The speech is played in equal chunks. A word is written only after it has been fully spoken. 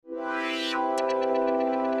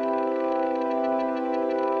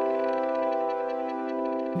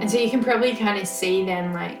And so you can probably kind of see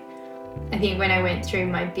then, like, I think when I went through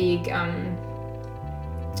my big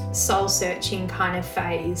soul searching kind of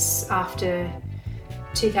phase after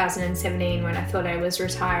 2017, when I thought I was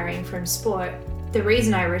retiring from sport, the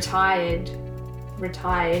reason I retired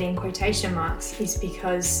in quotation marks, is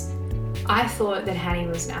because I thought that Hanny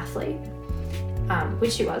was an athlete,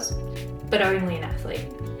 which she was, but only an athlete.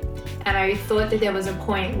 And I thought that there was a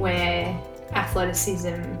point where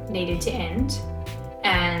athleticism needed to end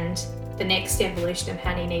and the next evolution of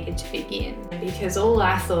Hanny needed to begin, because all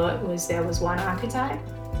I thought was there was one archetype,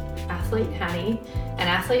 athlete Hanny, and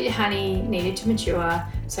athlete Hanny needed to mature,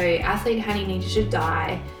 so athlete Hanny needed to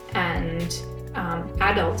die, and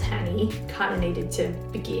adult Hanny kind of needed to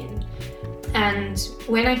begin. And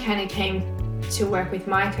when I kind of came to work with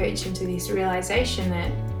my coach into this realization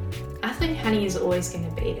that athlete Hanny is always going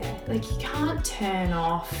to be there. Like, you can't turn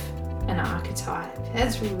off an archetype.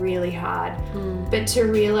 That's really hard. But to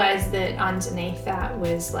realize that underneath that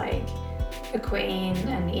was like a queen,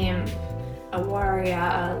 an imp, a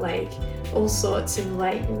warrior, like all sorts of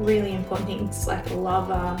like really important things, like a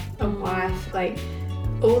lover, a wife, like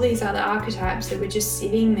all these other archetypes that were just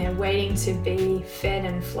sitting there waiting to be fed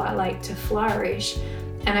and to flourish.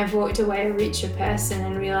 And I've walked away a richer person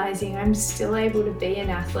and realizing I'm still able to be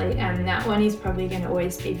an athlete, and that one is probably going to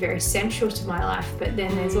always be very central to my life. But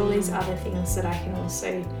then there's all these other things that I can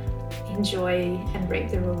also enjoy and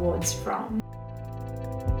reap the rewards from.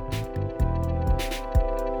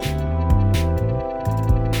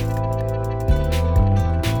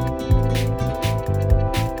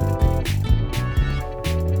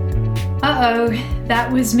 Uh-oh,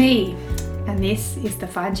 that was me. And this is the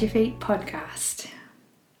Find Your Feet podcast.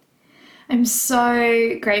 I'm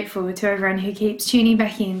so grateful to everyone who keeps tuning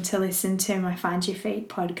back in to listen to my Find Your Feet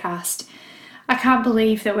podcast. I can't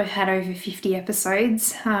believe that we've had over 50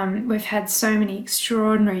 episodes. We've had so many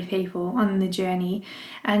extraordinary people on the journey,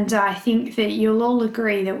 and I think that you'll all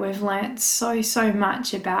agree that we've learnt so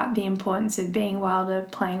much about the importance of being wilder,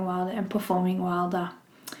 playing wilder, and performing wilder.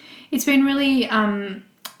 It's been really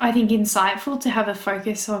I think insightful to have a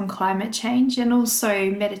focus on climate change and also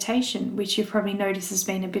meditation, which you've probably noticed has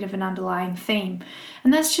been a bit of an underlying theme.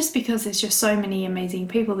 And that's just because there's just so many amazing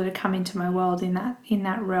people that have come into my world in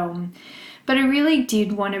that realm. But I really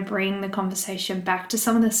did want to bring the conversation back to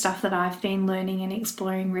some of the stuff that I've been learning and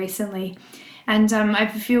exploring recently. And I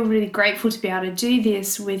feel really grateful to be able to do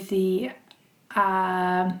this with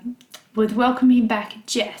welcoming back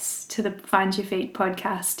Jess to the Find Your Feet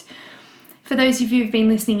podcast. For those of you who've been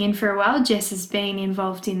listening in for a while, Jess has been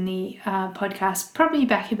involved in the podcast probably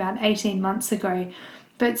back about 18 months ago.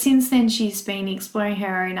 But since then, she's been exploring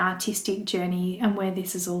her own artistic journey and where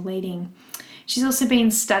this is all leading. She's also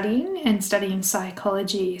been studying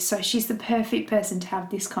psychology, so she's the perfect person to have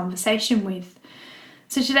this conversation with.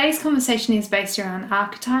 So today's conversation is based around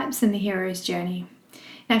archetypes and the hero's journey.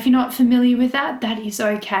 Now, if you're not familiar with that is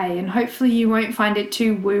okay, and hopefully you won't find it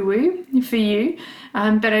too woo-woo for you,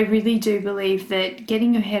 but I really do believe that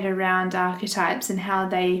getting your head around archetypes and how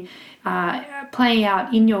they play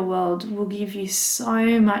out in your world will give you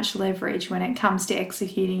so much leverage when it comes to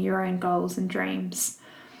executing your own goals and dreams.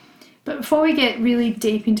 But before we get really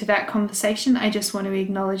deep into that conversation, I just want to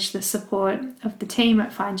acknowledge the support of the team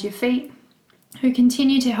at Find Your Feet, who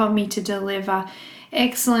continue to help me to deliver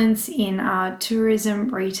excellence in our tourism,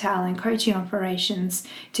 retail and coaching operations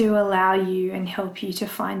to allow you and help you to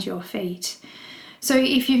find your feet. So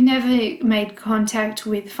if you've never made contact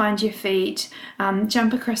with Find Your Feet,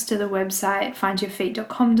 jump across to the website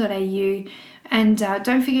findyourfeet.com.au, and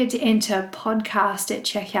don't forget to enter podcast at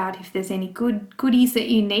checkout if there's any goodies that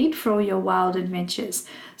you need for all your wild adventures.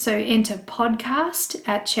 So enter podcast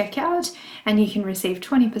at checkout and you can receive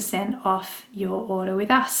 20% off your order with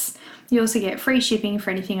us. You also get free shipping for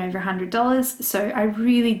anything over $100. So I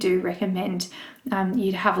really do recommend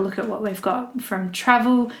you to have a look at what we've got from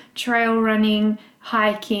travel, trail running,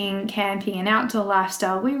 hiking, camping and outdoor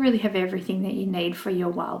lifestyle. We really have everything that you need for your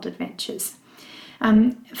wild adventures.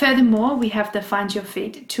 Furthermore, we have the Find Your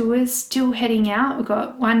Feet tours still heading out. We've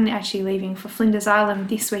got one actually leaving for Flinders Island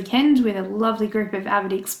this weekend with a lovely group of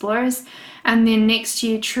avid explorers, and then next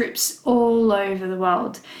year trips all over the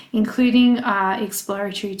world, including our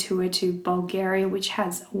exploratory tour to Bulgaria, which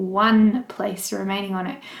has one place remaining on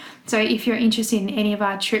it. So if you're interested in any of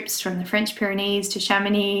our trips from the French Pyrenees to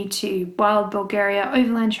Chamonix to wild Bulgaria,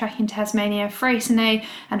 overland track in Tasmania, Freycinet,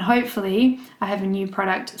 and hopefully I have a new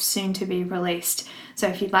product soon to be released. So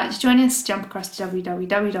if you'd like to join us, jump across to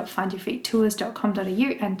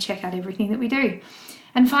www.findyourfeettours.com.au and check out everything that we do.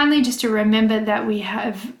 And finally, just to remember that we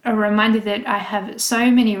have a reminder that I have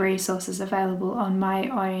so many resources available on my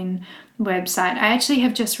own website. I actually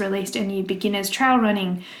have just released a new beginners trail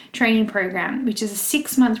running training program, which is a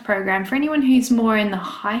 6-month program for anyone who's more in the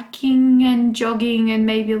hiking and jogging and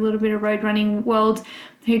maybe a little bit of road running world,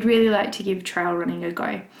 who'd really like to give trail running a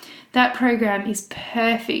go. That program is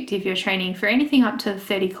perfect if you're training for anything up to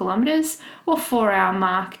 30 kilometers or 4-hour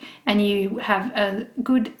mark, and you have a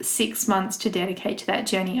good 6 months to dedicate to that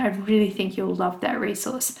journey. I really think you'll love that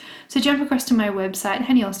resource. So jump across to my website,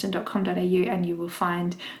 hannyallston.com.au, and you will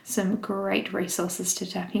find some great resources to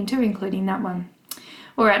tap into, including that one.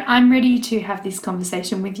 All right, I'm ready to have this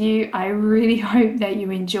conversation with you. I really hope that you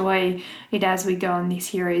enjoy it as we go on this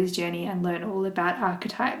hero's journey and learn all about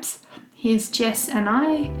archetypes. Here's Jess and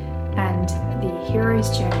I and the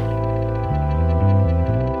hero's journey.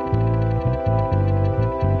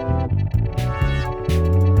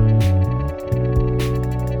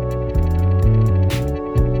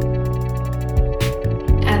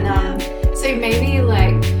 And so maybe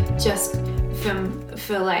like just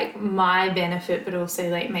for like my benefit, but also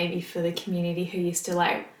like maybe for the community who used to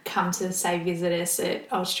like come to say visit us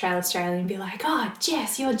at Ultra Trail Australia and be like, oh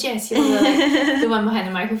Jess, you're the one behind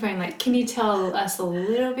the microphone. Like, can you tell us a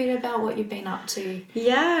little bit about what you've been up to?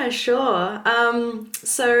 Yeah, sure.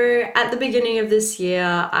 So at the beginning of this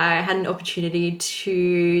year, I had an opportunity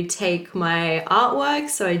to take my artwork.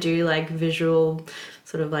 So I do like visual,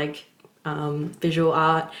 sort of like visual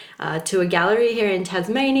art to a gallery here in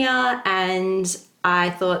Tasmania, and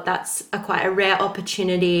I thought that's quite a rare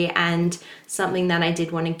opportunity and something that I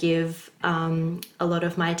did want to give a lot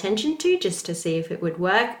of my attention to, just to see if it would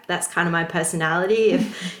work. That's kind of my personality.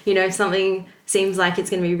 If something seems like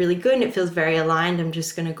it's going to be really good and it feels very aligned, I'm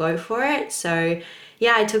just going to go for it. So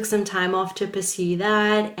yeah, I took some time off to pursue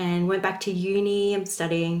that and went back to uni. I'm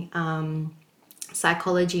studying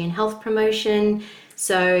psychology and health promotion.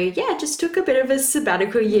 So yeah, just took a bit of a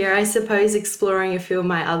sabbatical year, I suppose, exploring a few of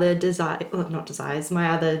my other my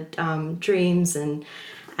other dreams and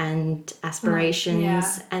aspirations.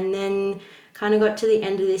 Yeah. And then kind of got to the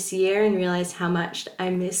end of this year and realized how much I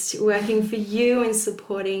missed working for you and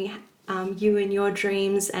supporting you and your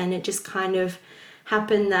dreams. And it just kind of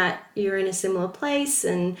happened that you're in a similar place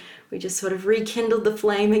and we just sort of rekindled the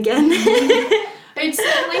flame again. It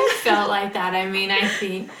certainly felt like that. I mean, I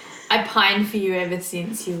think I pined for you ever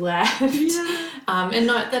since you left. Yeah. And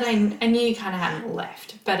not that I knew you kind of hadn't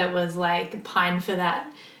left, but it was like pine for that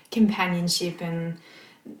companionship. And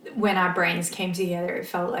when our brains came together, it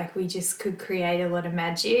felt like we just could create a lot of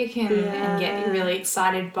magic and get really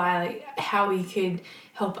excited by like how we could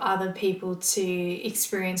help other people to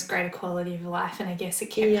experience greater quality of life. And I guess it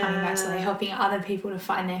kept coming back to like helping other people to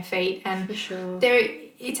find their feet. And for sure.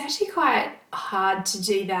 It's actually quite hard to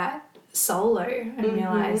do that solo and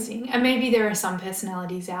realizing, and maybe there are some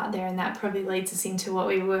personalities out there, and that probably leads us into what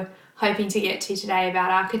we were hoping to get to today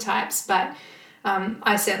about archetypes, but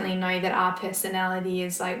I certainly know that our personality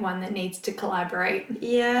is like one that needs to collaborate.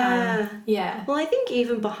 Well, I think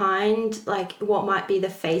even behind like what might be the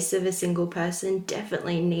face of a single person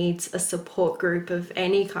definitely needs a support group of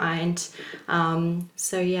any kind.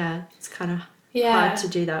 So yeah, it's kind of hard to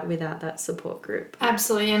do that without that support group.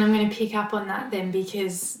 Absolutely, and I'm going to pick up on that then,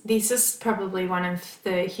 because this is probably one of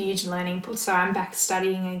the huge learning. So I'm back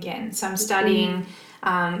studying again. So I'm studying,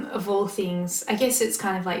 of all things, I guess it's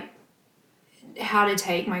kind of like how to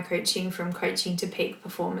take my coaching from coaching to peak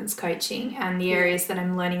performance coaching, and the areas that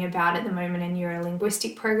I'm learning about at the moment in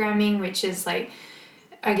neurolinguistic programming, which is like,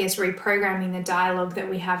 I guess, reprogramming the dialogue that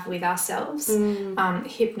we have with ourselves,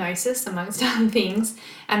 hypnosis, amongst other things.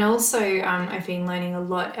 And also I've been learning a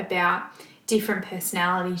lot about different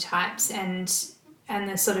personality types and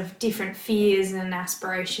the sort of different fears and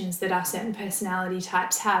aspirations that our certain personality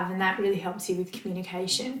types have, and that really helps you with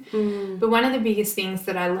communication. But one of the biggest things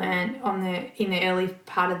that I learned in the early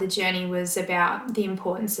part of the journey was about the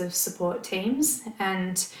importance of support teams,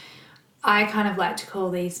 and I kind of like to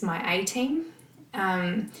call these my A-team.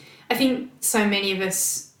 I think so many of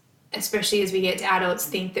us, especially as we get to adults,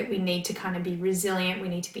 think that we need to kind of be resilient, we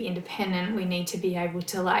need to be independent, we need to be able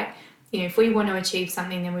to like, if we want to achieve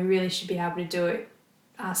something, then we really should be able to do it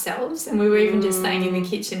ourselves. And we were even just saying in the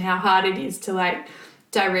kitchen how hard it is to like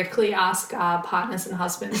directly ask our partners and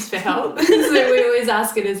husbands for help. So we always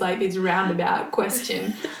ask it as like this roundabout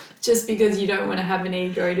question, just because you don't want to have an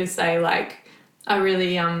ego to say like, I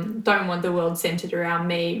really don't want the world centered around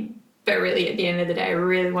me, but really at the end of the day, I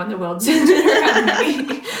really want the world centered around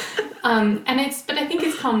me. But I think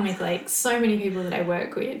it's common with like so many people that I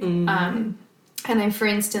work with. And then, for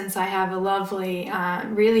instance, I have a lovely,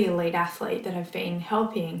 really elite athlete that I've been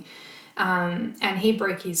helping, and he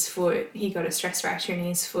broke his foot. He got a stress fracture in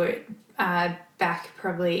his foot back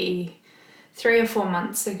probably 3 or 4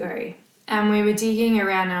 months ago. And we were digging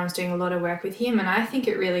around and I was doing a lot of work with him, and I think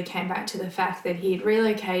it really came back to the fact that he'd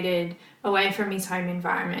relocated away from his home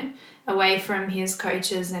environment, away from his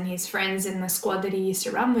coaches and his friends in the squad that he used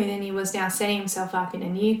to run with, and he was now setting himself up in a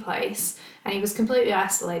new place, and he was completely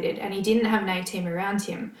isolated, and he didn't have an A-team around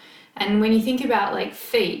him. And when you think about like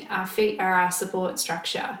feet are our support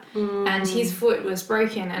structure, and his foot was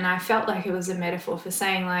broken, and I felt like it was a metaphor for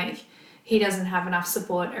saying like he doesn't have enough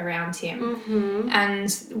support around him. And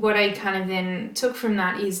what I kind of then took from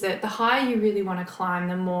that is that the higher you really want to climb,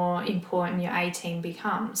 the more important your A-team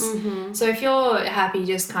becomes. So if you're happy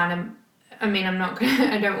just kind of, I mean,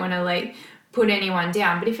 I don't want to like put anyone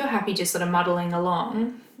down, but if you're happy just sort of muddling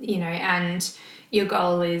along, you know, and your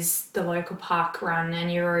goal is the local park run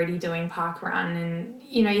and you're already doing park run and,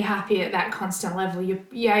 you know, you're happy at that constant level,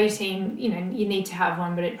 your A-team, you know, you need to have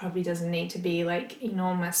one, but it probably doesn't need to be like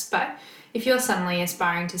enormous. But if you're suddenly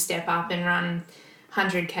aspiring to step up and run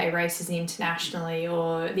 100k races internationally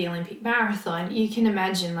or the Olympic marathon, you can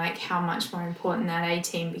imagine like how much more important that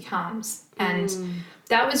A-team becomes. And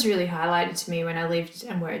that was really highlighted to me when I lived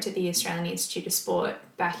and worked at the Australian Institute of Sport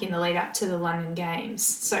back in the lead up to the London Games.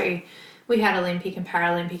 So we had Olympic and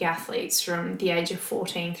Paralympic athletes from the age of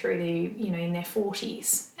 14 through to, you know, in their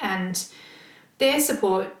 40s. And their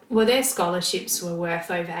scholarships were worth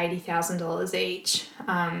over $80,000 each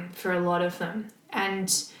for a lot of them.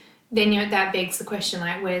 And then, you know, that begs the question,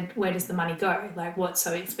 like, where does the money go? Like, what's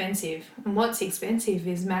so expensive? And what's expensive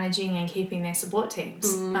is managing and keeping their support teams.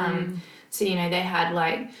 So, you know, they had,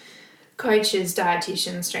 like, coaches,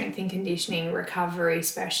 dietitians, strength and conditioning, recovery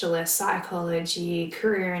specialists, psychology,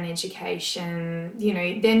 career and education. You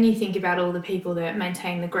know, then you think about all the people that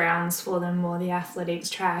maintain the grounds for them or the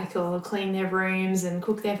athletics track or clean their rooms and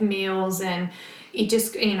cook their meals. And it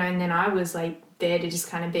just, you know, and then I was like there to just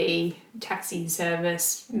kind of be taxi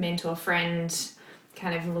service, mentor, friend,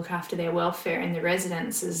 kind of look after their welfare in the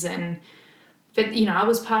residences. But, you know, I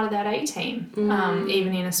was part of that A-team,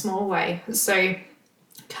 even in a small way. So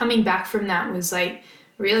coming back from that was like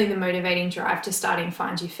really the motivating drive to starting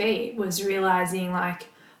Find Your Feet, was realizing like,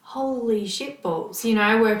 holy shit balls, you know,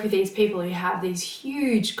 I work with these people who have these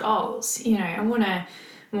huge goals. You know, I'm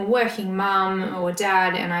a working mum or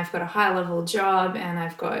dad and I've got a high level job and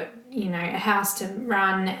I've got, you know, a house to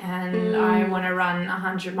run and I want to run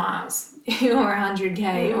 100 miles or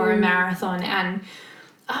 100k or a marathon. And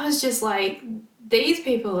I was just like, these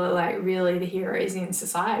people are like really the heroes in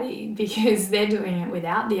society because they're doing it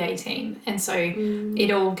without the A-team. And so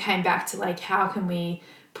it all came back to like, how can we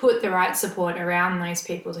put the right support around those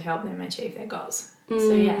people to help them achieve their goals?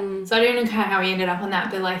 So yeah, so I don't know how we ended up on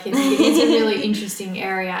that, but like it is a really interesting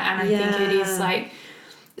area, and I think it is like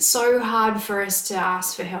so hard for us to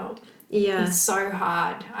ask for help. It's so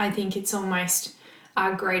hard. I think it's almost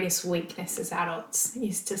our greatest weakness as adults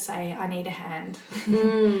is to say, I need a hand.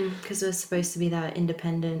 Because we're supposed to be that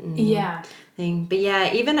independent thing. But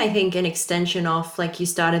yeah, even I think an extension of, like, you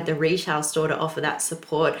started the retail store to offer that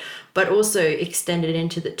support, but also extended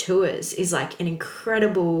into the tours is like an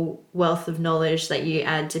incredible wealth of knowledge that you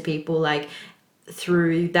add to people, like,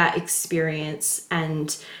 through that experience,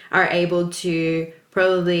 and are able to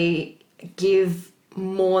probably give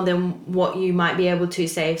more than what you might be able to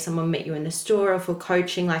say if someone met you in the store, or for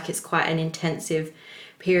coaching. Like, it's quite an intensive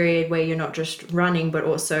period where you're not just running, but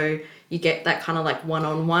also you get that kind of like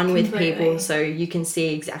one-on-one with people, so you can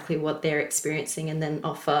see exactly what they're experiencing and then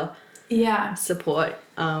offer support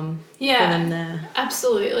for them there.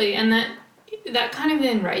 Absolutely. And that kind of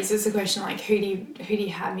then raises the question, like, who do you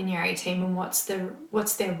have in your A-team and what's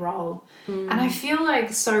their role? And I feel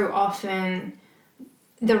like so often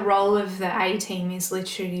the role of the A-team is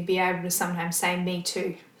literally to be able to sometimes say, me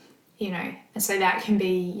too, you know. And so that can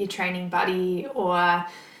be your training buddy or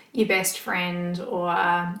your best friend, or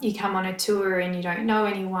you come on a tour and you don't know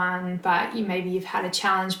anyone, but you've had a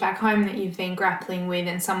challenge back home that you've been grappling with,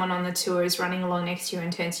 and someone on the tour is running along next to you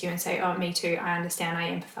and turns to you and say, oh, me too, I understand,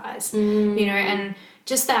 I empathise. You know, and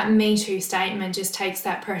just that me too statement just takes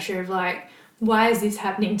that pressure of like, why is this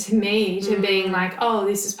happening to me, to being like, oh,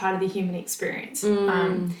 this is part of the human experience.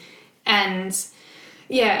 And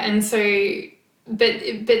so, but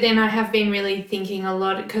then I have been really thinking a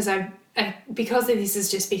lot, because because this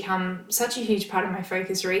has just become such a huge part of my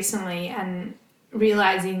focus recently, and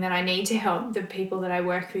realizing that I need to help the people that I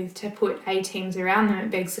work with to put A-teams around them.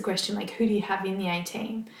 It begs the question, like, who do you have in the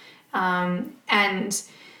A-team? And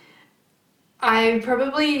I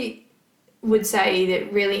probably would say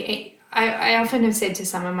that really, I often have said to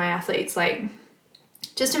some of my athletes, like,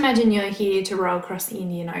 just imagine you're here to row across the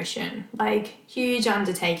Indian Ocean, like huge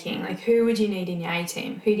undertaking. Like, who would you need in your A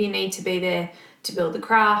team? Who do you need to be there to build the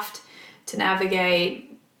craft, to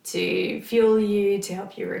navigate, to fuel you, to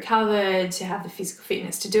help you recover, to have the physical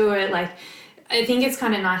fitness to do it? Like, I think it's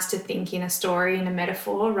kind of nice to think in a story, in a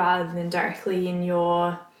metaphor, rather than directly in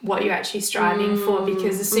what you're actually striving for,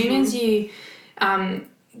 because as soon as you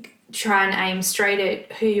try and aim straight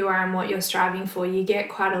at who you are and what you're striving for, you get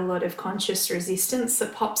quite a lot of conscious resistance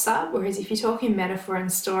that pops up. Whereas if you're talking metaphor and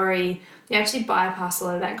story, you actually bypass a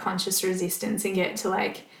lot of that conscious resistance and get to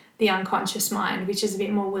like the unconscious mind, which is a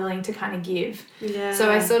bit more willing to kind of give. Yeah. So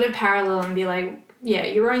I sort of parallel and be like, yeah,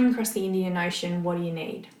 you're rowing across the Indian Ocean, what do you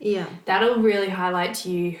need? Yeah. That'll really highlight to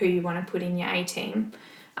you who you want to put in your A team.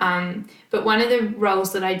 But one of the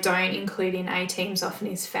roles that I don't include in A teams often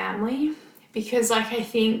is family. Because like I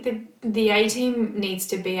think that the A team needs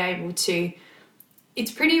to be able to,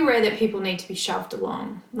 it's pretty rare that people need to be shoved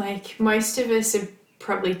along. Like most of us are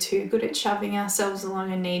probably too good at shoving ourselves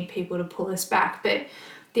along and need people to pull us back. But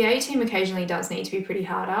the A team occasionally does need to be pretty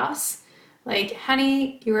hard ass. Like,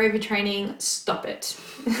 Hanny, you're overtraining, stop it.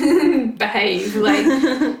 Behave.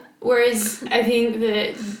 Like, whereas I think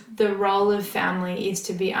that the role of family is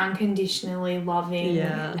to be unconditionally loving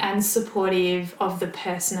and supportive of the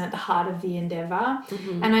person at the heart of the endeavour.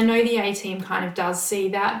 And I know the A team kind of does see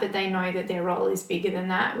that, but they know that their role is bigger than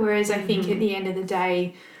that. Whereas I think at the end of the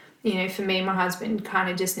day, you know, for me, my husband kind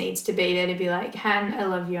of just needs to be there to be like, Han, I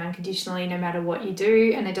love you unconditionally no matter what you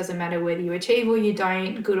do, and it doesn't matter whether you achieve or you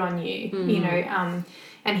don't, good on you, you know,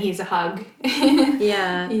 and here's a hug.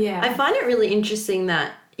 Yeah. I find it really interesting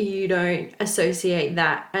that you don't associate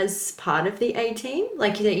that as part of the A team.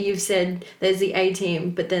 Like you've said, there's the A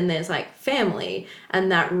team, but then there's like family,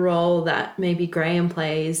 and that role that maybe Graham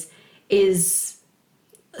plays is,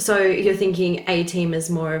 so you're thinking A team is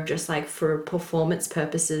more of just like for performance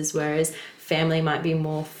purposes, whereas family might be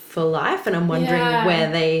more for life. And I'm wondering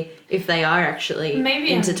where if they are actually maybe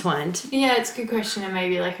intertwined. It's a good question, and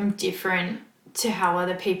maybe like I'm different to how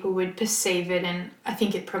other people would perceive it, and I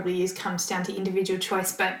think it probably comes down to individual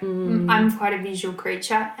choice, but I'm quite a visual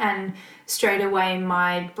creature, and straight away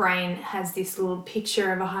my brain has this little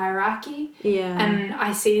picture of a hierarchy, and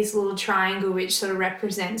I see this little triangle which sort of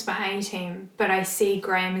represents my A team, but I see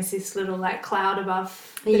Graham as this little like cloud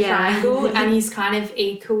above the triangle, and he's kind of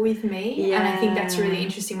equal with me, and I think that's really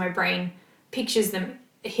interesting. My brain pictures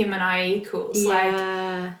him and I equals,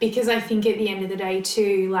 like, because I think at the end of the day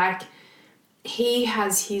too, like, he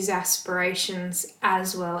has his aspirations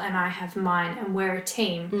as well, and I have mine, and we're a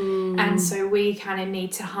team. And so we kind of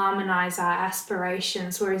need to harmonise our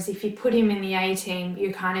aspirations, whereas if you put him in the A team,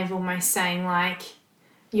 you're kind of almost saying like,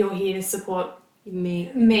 you're here to support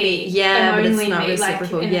me. Yeah, but it's not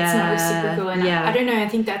reciprocal. Like, and it's not reciprocal. And I don't know, I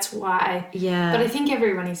think that's why. But I think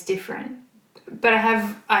everyone is different. But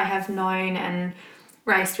I have known and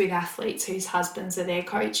raced with athletes whose husbands are their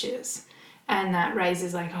coaches. And that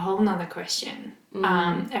raises like a whole nother question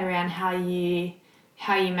around how you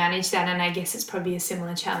manage that. And I guess it's probably a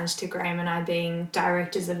similar challenge to Graham and I being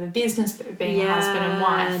directors of a business, but being a husband and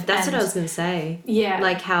wife. That's what I was going to say. Yeah.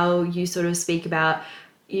 Like how you sort of speak about,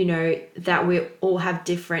 you know, that we all have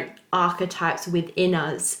different archetypes within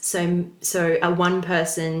us. So a one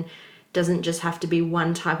person doesn't just have to be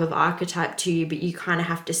one type of archetype to you, but you kind of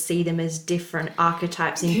have to see them as different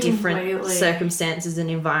archetypes in different circumstances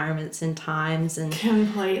and environments and times and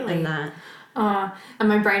and that. And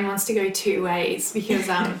my brain wants to go two ways, because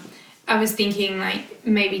I was thinking like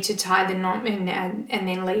maybe to tie the knot and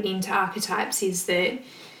then lead into archetypes is that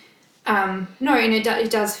no, and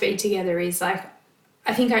it does feed together, is like,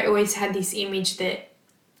 I think I always had this image that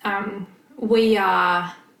we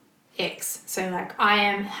are X. So like, I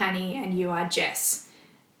am Hanny and you are Jess,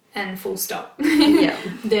 and full stop.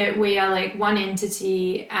 That we are like one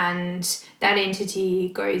entity, and that entity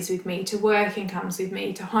goes with me to work and comes with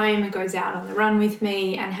me to home and goes out on the run with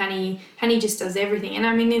me, and Hanny just does everything. And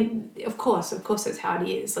I mean, of course that's how it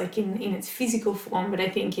is, like in its physical form, but I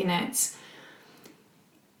think in its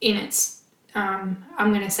I'm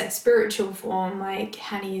going to say spiritual form, like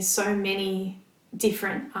Hanny is so many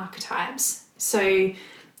different archetypes. So,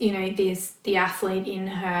 you know, there's the athlete in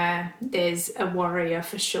her, there's a warrior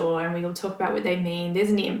for sure, and we will talk about what they mean. There's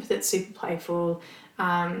an imp that's super playful.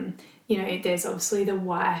 You know, there's obviously the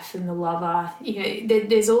wife and the lover. You know,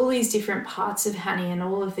 there's all these different parts of Hanny, and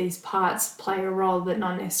all of these parts play a role, but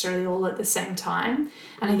not necessarily all at the same time.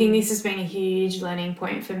 And I think this has been a huge learning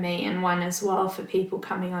point for me, and one as well for people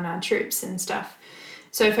coming on our trips and stuff.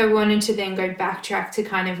 So if I wanted to then go backtrack to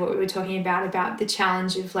kind of what we were talking about the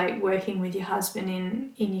challenge of like working with your husband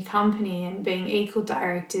in your company and being equal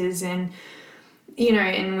directors, and you know,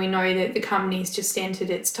 and we know that the company's just entered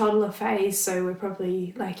its toddler phase, so we're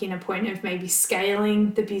probably like in a point of maybe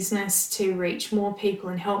scaling the business to reach more people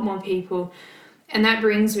and help more people, and that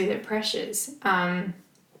brings with it pressures.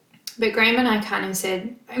 But Graham and I kind of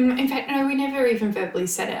said, in fact, no, we never even verbally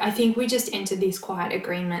said it. I think we just entered this quiet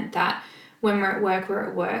agreement that when we're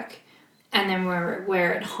at work, and then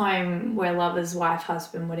we're at home, we're lovers, wife,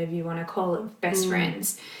 husband, whatever you want to call it, best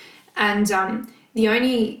friends. And the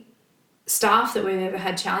only staff that we've ever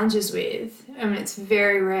had challenges with, I mean, it's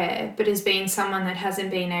very rare, but has been someone that hasn't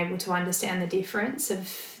been able to understand the difference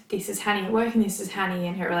of this is Hanny at work and this is Hanny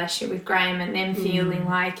in her relationship with Graham, and them feeling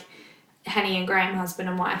like Hanny and Graham, husband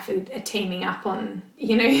and wife, are teaming up on,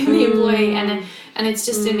 you know, the employee, and it's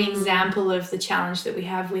just an example of the challenge that we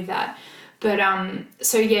have with that. But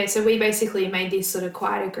so we basically made this sort of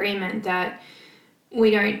quiet agreement that we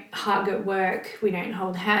don't hug at work, we don't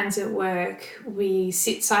hold hands at work, we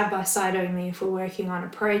sit side by side only if we're working on a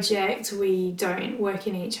project, we don't work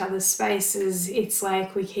in each other's spaces. It's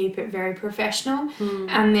like we keep it very professional.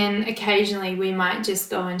 And then occasionally we might just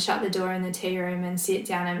go and shut the door in the tea room and sit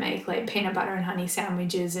down and make like peanut butter and honey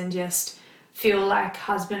sandwiches and just feel like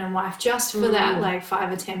husband and wife just for that like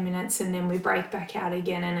 5 or 10 minutes, and then we break back out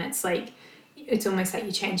again, and it's like it's almost like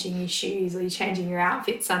you're changing your shoes or you're changing your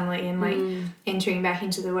outfit suddenly and like entering back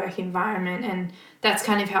into the work environment. And that's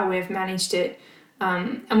kind of how we've managed it.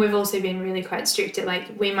 And we've also been really quite strict at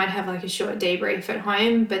like, we might have like a short debrief at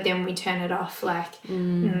home, but then we turn it off, like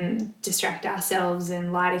distract ourselves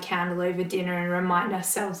and light a candle over dinner and remind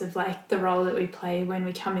ourselves of like the role that we play when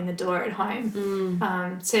we come in the door at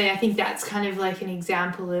home. So I think that's kind of like an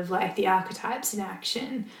example of like the archetypes in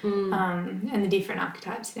action, and the different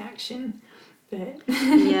archetypes in action. But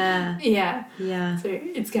yeah. So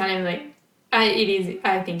it's kind of like I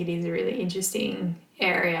think it is a really interesting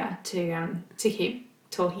area to keep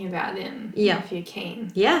talking about them. If you're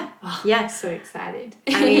keen. So excited.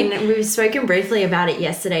 I mean, we've spoken briefly about it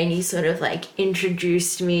yesterday, and you sort of like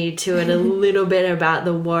introduced me to it a little bit about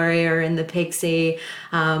the warrior and the pixie,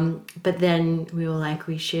 but then we were like,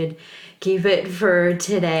 we should keep it for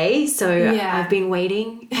today. So I've been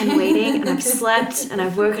waiting and I've slept and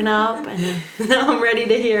I've woken up and now I'm ready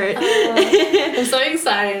to hear it. I'm so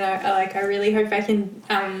excited. I really hope I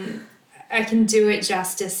can do it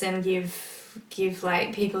justice and give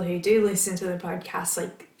like people who do listen to the podcast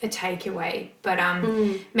like a takeaway. But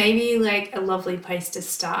maybe like a lovely place to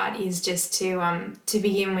start is just to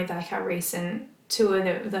begin with like our recent tour,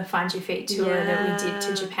 the Find Your Feet tour that we did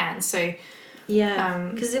to Japan. So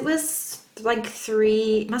because it was like must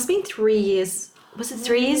have been 3 years. Was it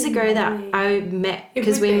 3 years ago that I met,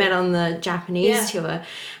 because we met on the Japanese tour,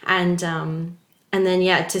 and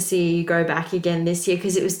then to see you go back again this year,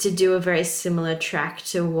 because it was to do a very similar track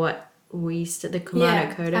to what we used to, the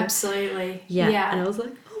Kumano Kodo. Absolutely. And I was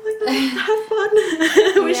like, oh my god, have fun.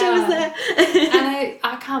 I wish I was there. And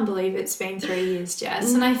I can't believe it's been 3 years,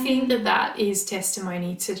 Jess, and I think that is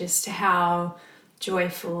testimony to just how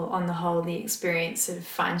joyful on the whole the experience of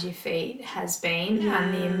Find Your Feet has been,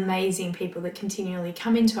 and the amazing people that continually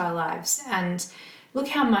come into our lives. And look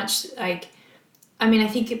how much I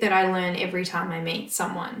think that I learn every time I meet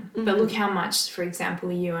someone, but look how much, for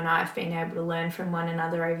example, you and I have been able to learn from one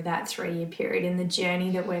another over that 3-year period in the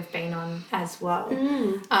journey that we've been on as well.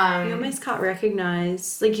 You almost can't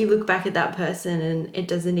recognize, like you look back at that person and it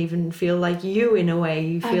doesn't even feel like you in a way.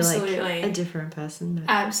 You feel like a different person. But.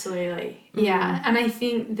 Absolutely. Yeah. And I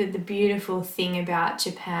think that the beautiful thing about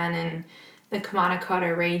Japan and the Kumano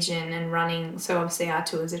Kodo region and running, so obviously our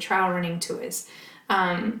tours are trail running tours,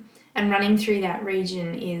 and running through that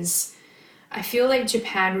region is, I feel like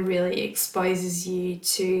Japan really exposes you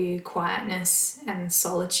to quietness and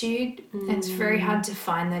solitude. It's very hard to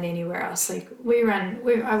find that anywhere else. Like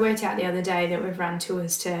I worked out the other day that we've run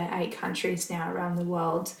tours to 8 countries now around the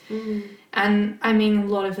world. And I mean, a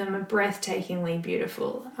lot of them are breathtakingly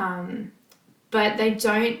beautiful. But they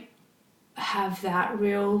don't have that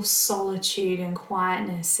real solitude and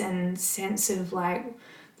quietness and sense of like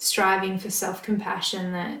striving for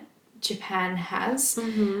self-compassion that Japan has.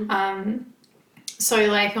 So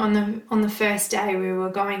like on the first day we were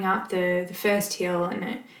going up the first hill,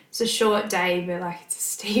 and it's a short day, but like it's a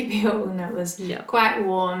steep hill, and it was quite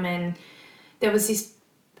warm, and there was this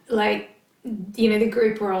like, you know, the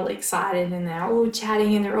group were all excited and they're all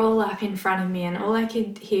chatting and they're all up in front of me, and all I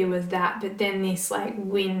could hear was that, but then this like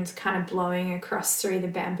wind kind of blowing across through the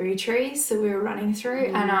bamboo trees that we were running through,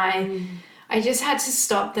 and I just had to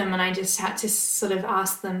stop them, and I just had to sort of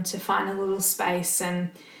ask them to find a little space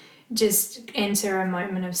and just enter a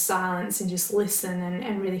moment of silence and just listen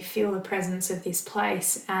and really feel the presence of this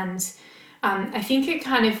place. And I think it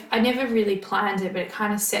kind of, I never really planned it, but it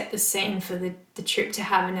kind of set the scene for the trip to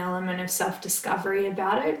have an element of self-discovery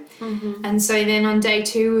about it. And so then on day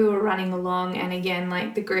 2 we were running along, and again,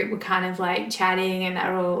 like the group were kind of like chatting, and they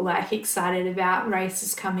were all like excited about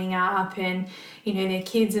races coming up, and you know, their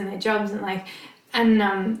kids and their jobs, and like,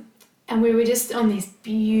 and we were just on this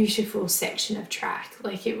beautiful section of track.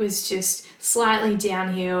 Like it was just slightly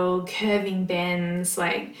downhill, curving bends,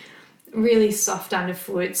 like really soft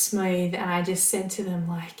underfoot, smooth. And I just said to them,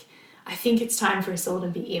 like, I think it's time for us all to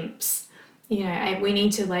be imps. You know, we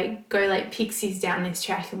need to like go like pixies down this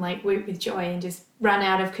track and like whoop with joy and just run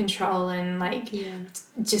out of control and like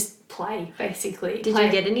just play, basically. Did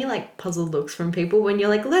you get any like puzzled looks from people when you're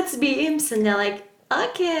like, let's be imps, and they're like,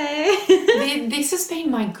 okay? This has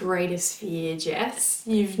been my greatest fear, Jess.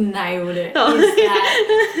 You've nailed it. Oh. Is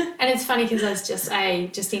that, and it's funny because I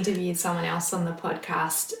just interviewed someone else on the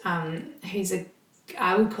podcast who's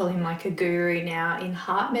I would call him like a guru now in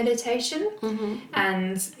heart meditation.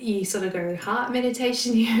 And you sort of go heart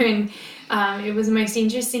meditation here, and it was the most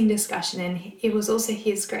interesting discussion, and it was also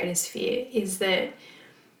his greatest fear is that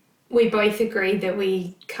we both agreed that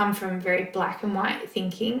we come from very black and white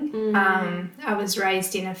thinking. I was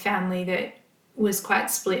raised in a family that was quite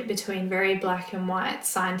split between very black and white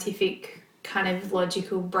scientific kind of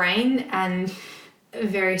logical brain and a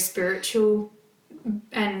very spiritual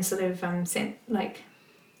and sort of I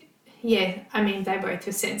mean, they both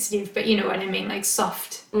were sensitive, but you know what I mean, like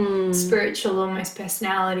soft, spiritual almost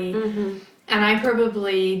personality. And I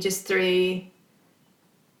probably just through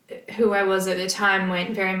who I was at the time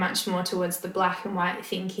went very much more towards the black and white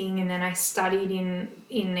thinking, and then I studied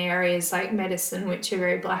in areas like medicine, which are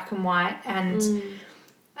very black and white, and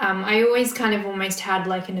I always kind of almost had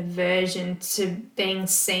like an aversion to being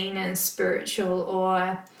seen as spiritual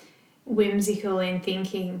or whimsical in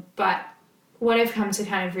thinking. But what I've come to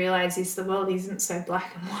kind of realize is the world isn't so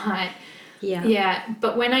black and white.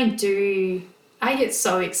 But when I get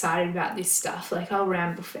so excited about this stuff, like I'll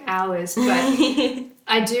ramble for hours, but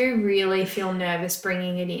I do really feel nervous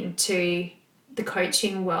bringing it into the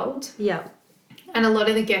coaching world. And a lot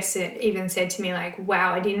of the guests even said to me like,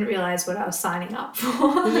 wow, I didn't realize what I was signing up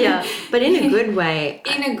for. But in a good way.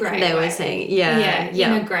 In a great way. They were saying,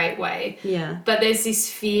 in a great way. But there's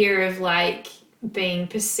this fear of like being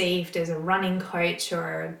perceived as a running coach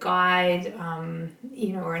or a guide,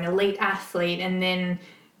 you know, or an elite athlete, and then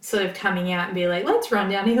sort of coming out and be like, let's run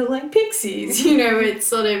down a hill like pixies, you know. It's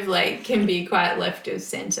sort of like can be quite left of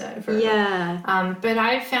centre for but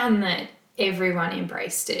I found that everyone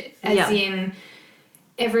embraced it, as in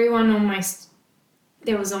everyone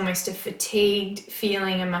there was almost a fatigued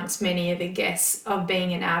feeling amongst many of the guests of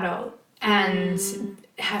being an adult and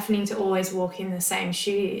having to always walk in the same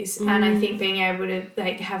shoes. And I think being able to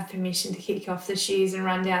like have permission to kick off the shoes and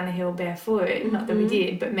run down the hill barefoot, not that we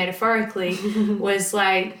did, but metaphorically, was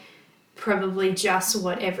like probably just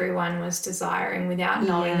what everyone was desiring without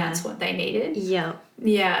knowing that's what they needed.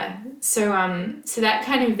 So that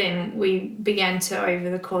kind of then we began to,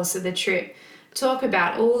 over the course of the trip, talk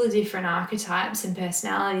about all the different archetypes and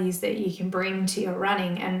personalities that you can bring to your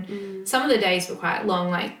running. And some of the days were quite long,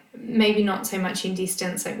 like maybe not so much in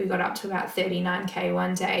distance, like we got up to about 39k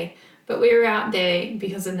one day, but we were out there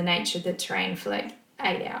because of the nature of the terrain for like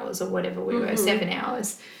 8 hours or whatever we were, 7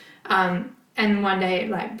 hours. And one day it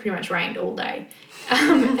like pretty much rained all day.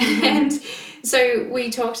 And so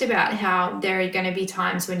we talked about how there are going to be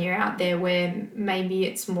times when you're out there where maybe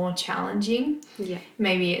it's more challenging.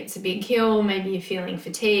 Maybe it's a big hill, maybe you're feeling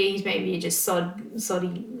fatigued, maybe you're just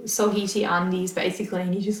soggy to your undies basically,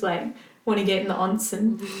 and you just like want to get in the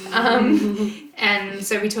onsen. And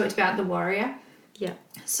so we talked about the warrior.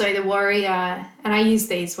 So the warrior, and I used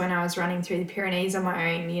these when I was running through the Pyrenees on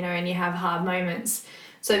my own, you know, and you have hard moments.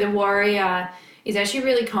 So the warrior is actually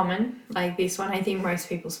really common. Like this one, I think most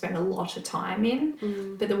people spend a lot of time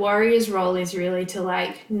in. But the warrior's role is really to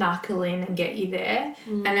like knuckle in and get you there.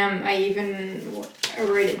 And I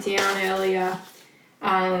wrote it down earlier.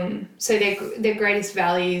 So their greatest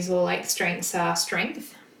values or like strengths are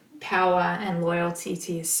strength, power, and loyalty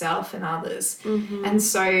to yourself and others. And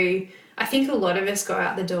so I think a lot of us go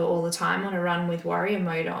out the door all the time on a run with warrior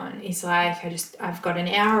mode on. It's like, I've got an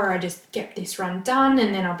hour, I just get this run done,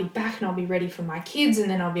 and then I'll be back and I'll be ready for my kids, and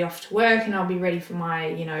then I'll be off to work and I'll be ready for my,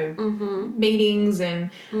 you know, meetings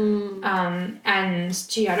and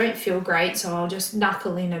gee, I don't feel great, so I'll just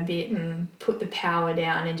knuckle in a bit and put the power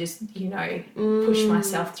down and just, you know, push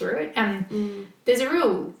myself through it. And there's a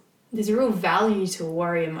real value to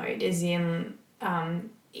warrior mode, as in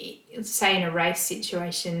say in a race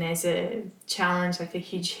situation there's a challenge like a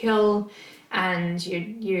huge hill and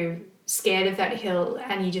you're scared of that hill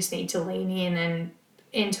and you just need to lean in and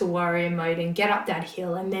into warrior mode and get up that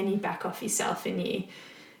hill, and then you back off yourself and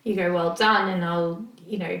you go, well done, and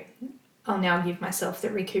I'll now give myself the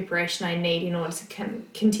recuperation I need in order to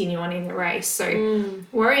continue on in the race. So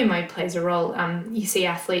warrior mode plays a role. You see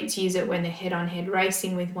athletes use it when they're head-on-head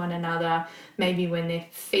racing with one another, maybe when their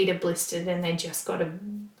feet are blistered and they just got to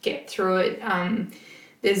get through it.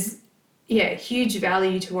 There's huge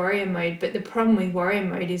value to warrior mode, but the problem with warrior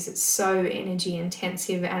mode is it's so energy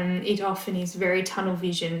intensive, and it often is very tunnel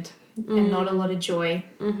visioned and not a lot of joy.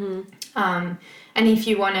 And if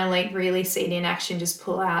you want to like really see it in action, just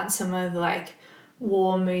pull out some of like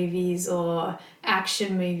war movies or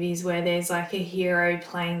action movies where there's like a hero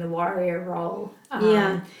playing the warrior role,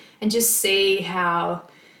 and just see how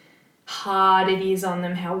hard it is on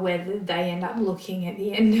them, how weathered they end up looking at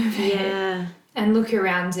the end of it. And look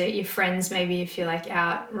around at your friends, maybe if you're like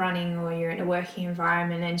out running or you're in a working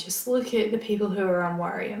environment, and just look at the people who are on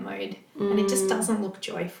warrior mode, and it just doesn't look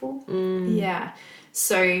joyful.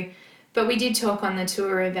 So, but we did talk on the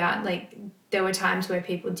tour about like there were times where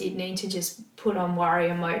people did need to just put on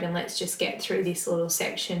warrior mode and let's just get through this little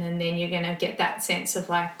section, and then you're going to get that sense of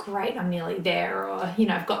like, great, I'm nearly there, or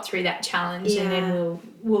I've got through that challenge, and then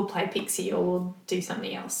we'll play Pixie or we'll do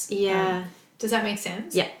something else. Does that make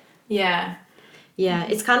sense? Yeah,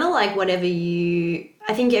 it's kind of like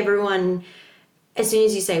I think everyone, as soon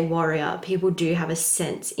as you say warrior, people do have a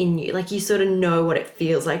sense in you. Like you sort of know what it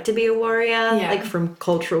feels like to be a warrior. Like from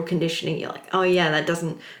cultural conditioning, you're like, oh yeah, that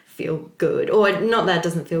doesn't feel good. Or not that it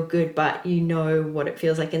doesn't feel good, but you know what it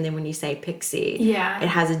feels like. And then when you say pixie, it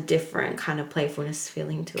has a different kind of playfulness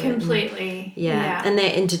feeling to it. Completely. And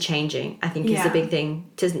they're interchanging, I think is the big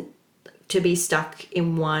thing. To be stuck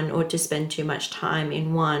in one or to spend too much time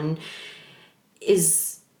in one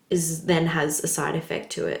is then has a side effect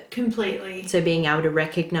to it. Completely. So being able to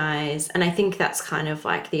recognize, and I think that's kind of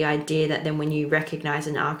like the idea that then when you recognize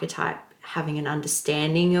an archetype, having an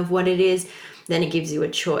understanding of what it is, then it gives you a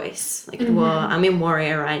choice. Like, well, I'm in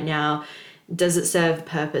warrior right now. Does it serve a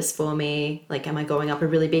purpose for me? Like, am I going up a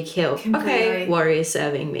really big hill? Completely. Okay, warrior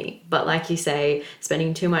serving me. But like you say,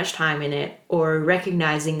 spending too much time in it or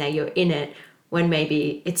recognizing that you're in it when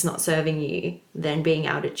maybe it's not serving you, then being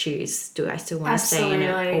able to choose, do I still want to stay in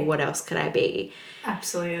it, or what else could I be?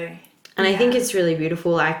 Absolutely. And I think it's really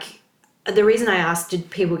beautiful. Like, the reason I asked, did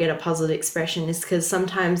people get a puzzled expression, is because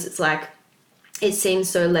sometimes it's like, it seems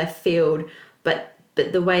so left field, but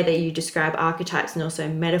the way that you describe archetypes and also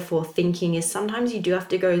metaphor thinking is sometimes you do have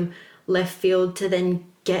to go left field to then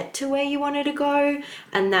get to where you wanted to go.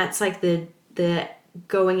 And that's like the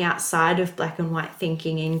going outside of black and white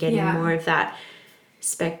thinking and getting more of that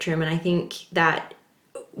spectrum. And I think that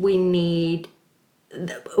we need,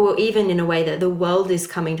 or even in a way that the world is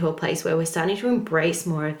coming to a place where we're starting to embrace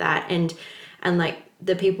more of that, and like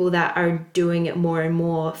the people that are doing it more and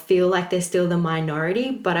more feel like they're still the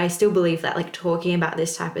minority. But I still believe that like talking about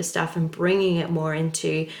this type of stuff and bringing it more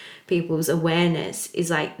into people's awareness is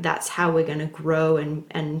like, that's how we're going to grow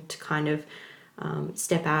and to kind of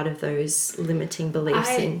step out of those limiting beliefs.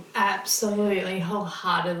 I absolutely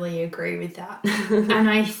wholeheartedly agree with that. And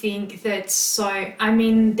I think that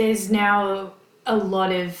there's now a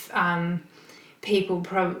lot of people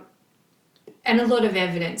and a lot of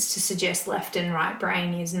evidence to suggest left and right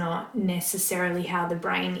brain is not necessarily how the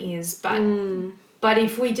brain is, but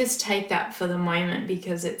if we just take that for the moment,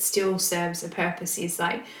 because it still serves a purpose, is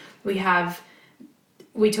like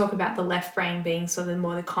we talk about the left brain being sort of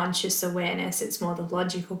more the conscious awareness, it's more the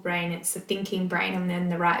logical brain, it's the thinking brain, and then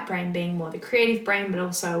the right brain being more the creative brain, but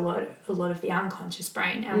also a lot of the unconscious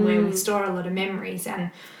brain, and where we store a lot of memories.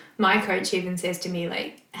 And my coach even says to me,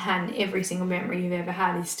 like, Han, every single memory you've ever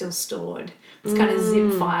had is still stored. It's kind of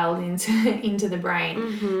zip filed into the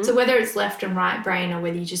brain. So whether it's left and right brain, or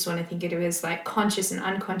whether you just want to think of it as like conscious and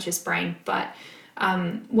unconscious brain, but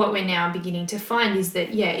what we're now beginning to find is that,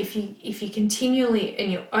 if you continually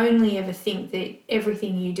and you only ever think that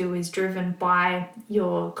everything you do is driven by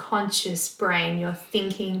your conscious brain, your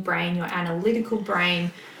thinking brain, your analytical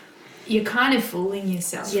brain, you're kind of fooling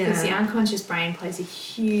yourself, because the unconscious brain plays a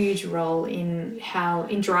huge role in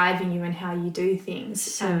driving you and how you do things.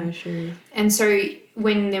 So true. And so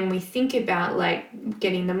when we think about like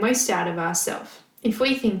getting the most out of ourselves, if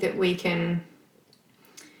we think that we can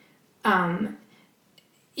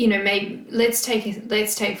maybe let's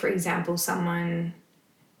take for example someone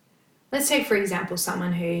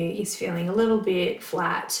who is feeling a little bit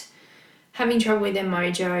flat, having trouble with their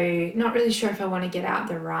mojo, not really sure if I want to get out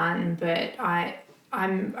the run, but I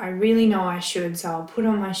really know I should, so I'll put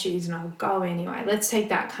on my shoes and I'll go anyway. Let's take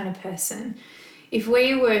that kind of person. If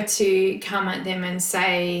we were to come at them and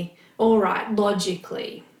say, all right,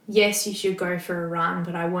 logically, yes, you should go for a run,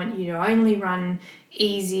 but I want you to only run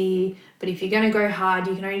easy. But if you're going to go hard,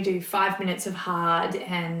 you can only do 5 minutes of hard,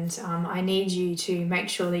 and I need you to make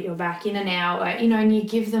sure that you're back in an hour, and you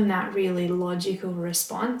give them that really logical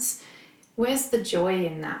response. Where's the joy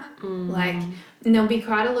in that? And there'll be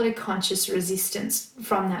quite a lot of conscious resistance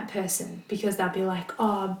from that person, because they'll be like,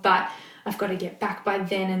 oh, but I've got to get back by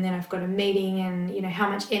then, and then I've got a meeting, and how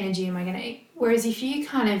much energy am I going to? Whereas if you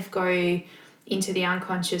kind of go into the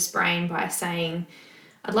unconscious brain by saying,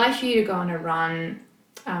 I'd like for you to go on a run,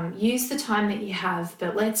 use the time that you have,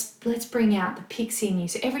 but let's bring out the pixie in you.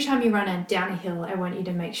 So every time you run down a hill, I want you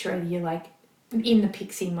to make sure that you're like in the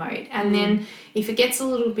pixie mode. And then if it gets a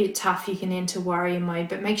little bit tough, you can enter warrior mode,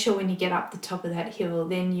 but make sure when you get up the top of that hill,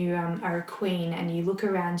 then you are a queen, and you look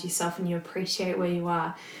around yourself and you appreciate where you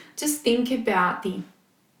are. Just think about the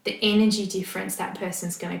energy difference that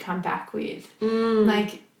person's going to come back with.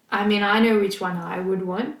 I know which one I would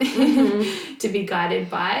want to be guided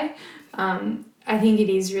by. I think it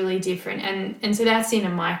is really different. And so that's in a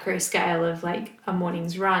micro scale of like a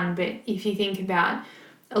morning's run. But if you think about,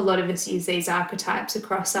 a lot of us use these archetypes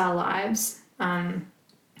across our lives.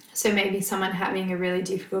 So maybe someone having a really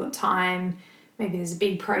difficult time, maybe there's a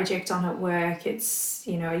big project on at work, it's,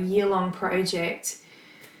 a year-long project.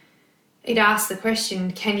 It asks the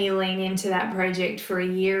question, can you lean into that project for a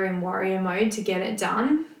year in warrior mode to get it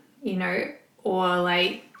done? Or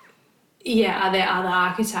are there other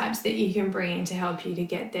archetypes that you can bring in to help you to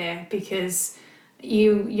get there? Because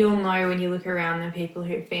you'll know when you look around the people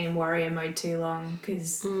who've been in warrior mode too long,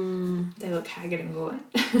 because they look haggard and gaunt.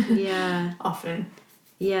 Yeah. Often.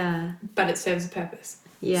 Yeah. But it serves a purpose.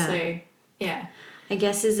 Yeah. So, yeah. I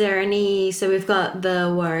guess, is there any... So we've got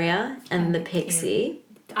the warrior and the pixie.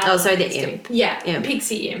 The imp. Yeah, imp.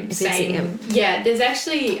 Pixie imp. Pixie imp. Yeah, there's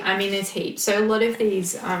actually, there's heaps. So a lot of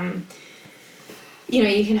these, you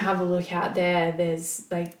can have a look out there. There's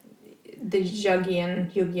like the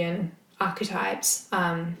Jungian archetypes.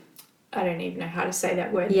 I don't even know how to say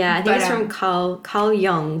that word. Yeah, I think it's from Carl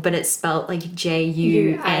Jung, but it's spelled like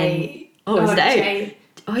J-U-N... Oh, is that J?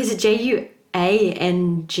 Oh, is it J-U-A-N-G?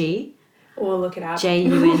 Or look it up.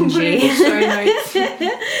 J-U-N-G.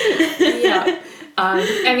 Yeah.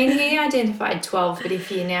 He identified 12, but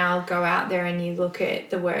if you now go out there and you look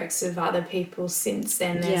at the works of other people since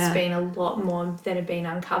then, there's been a lot more that have been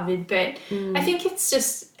uncovered. But I think it's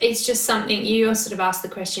just something, you sort of asked the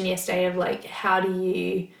question yesterday of like, how do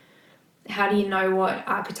you know what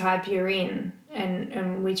archetype you're in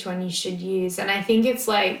and which one you should use? And I think it's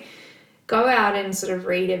like, go out and sort of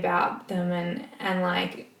read about them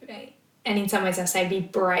and in some ways I say be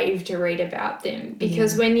brave to read about them,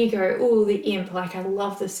 because when you go, oh, the imp, like I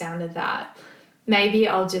love the sound of that, maybe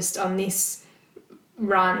I'll just, on this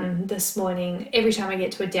run this morning, every time I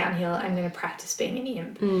get to a downhill, I'm going to practice being an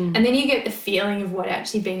imp. And then you get the feeling of what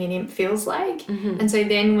actually being an imp feels like. And so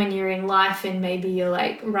then when you're in life and maybe you're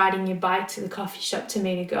like riding your bike to the coffee shop to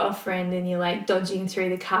meet a girlfriend and you're like dodging through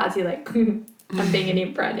the cars, you're like, I'm being an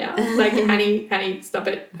imp right now. Like, honey, stop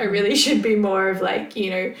it. I really should be more of like,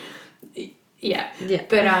 yeah.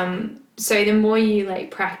 But so the more you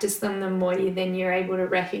like practice them, the more you're able to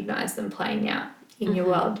recognize them playing out in your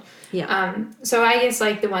world. So I guess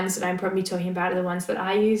like the ones that I'm probably talking about are the ones that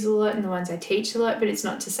I use a lot and the ones I teach a lot, but it's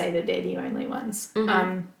not to say that they're the only ones.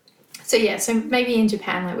 So maybe in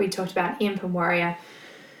Japan, like we talked about imp and warrior,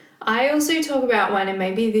 I also talk about one, and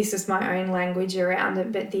maybe this is my own language around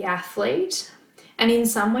it, but the athlete. And in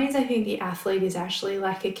some ways I think the athlete is actually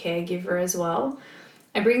like a caregiver as well.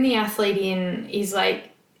 I bring the athlete in, is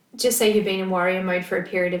like, just say you've been in warrior mode for a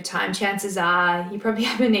period of time, chances are you probably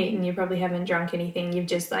haven't eaten, you probably haven't drunk anything, you've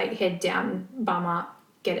just like head down, bum up,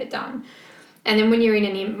 get it done. And then when you're in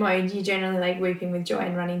an imp mode, you're generally like weeping with joy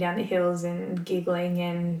and running down the hills and giggling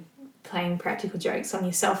and playing practical jokes on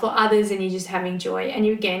yourself or others, and you're just having joy. And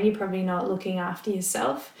you're probably not looking after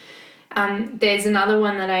yourself. There's another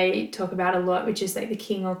one that I talk about a lot, which is like the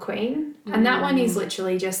king or queen. And that one is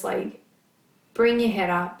literally just like, bring your head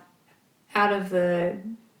up out of the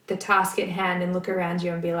task at hand and look around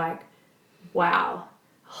you and be like, wow,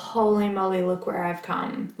 holy moly, look where I've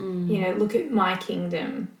come. Look at my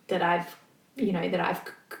kingdom that I've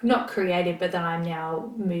not created, but that I'm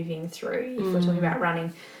now moving through, if we're talking about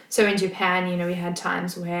running. So in Japan, we had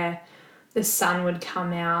times where the sun would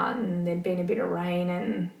come out and there'd been a bit of rain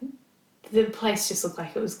and the place just looked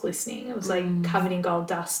like it was glistening. It was like covered in gold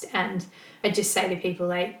dust. And I'd just say to people,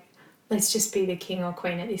 like, let's just be the king or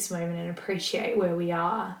queen at this moment and appreciate where we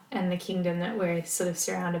are and the kingdom that we're sort of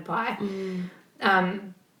surrounded by.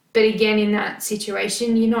 But again, in that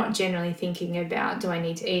situation, you're not generally thinking about, do I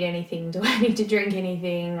need to eat anything? Do I need to drink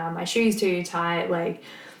anything? Are my shoes too tight? Like,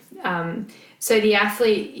 so the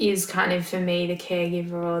athlete is kind of, for me, the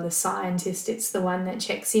caregiver or the scientist. It's the one that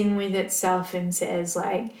checks in with itself and says,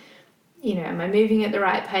 like, you know, am I moving at the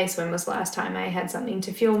right pace? When was the last time I had something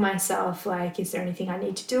to fuel myself? Like, is there anything I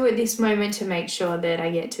need to do at this moment to make sure that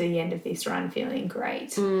I get to the end of this run feeling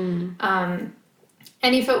great? And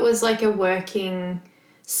if it was like a working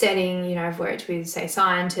setting, you know, I've worked with, say,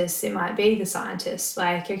 scientists, it might be the scientist.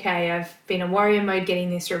 Like, okay, I've been in warrior mode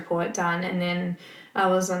getting this report done, and then I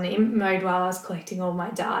was on the imp mode while I was collecting all my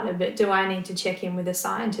data, but do I need to check in with a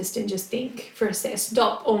scientist and just think for a second,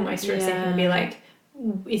 stop almost for a second and be like,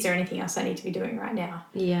 is there anything else I need to be doing right now?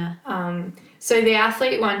 Yeah. So the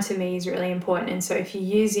athlete one to me is really important. And so if you're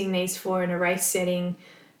using these for in a race setting,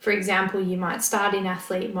 for example, you might start in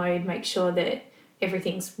athlete mode, make sure that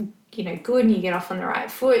everything's, you know, good and you get off on the right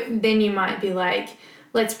foot. Then you might be like,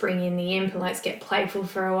 let's bring in the imp and let's get playful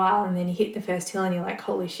for a while. And then you hit the first hill and you're like,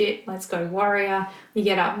 holy shit, let's go warrior. You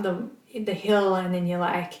get up the hill and then you're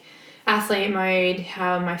like, athlete mode,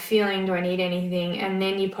 how am I feeling? Do I need anything? And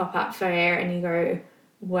then you pop up for air and you go,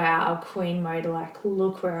 wow, queen mode, like,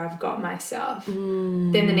 look where I've got myself.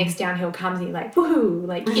 Then the next downhill comes and you're like, woohoo,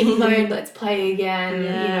 like imp mode, let's play again, you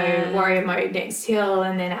know, warrior mode, next hill,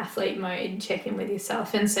 and then athlete mode, check in with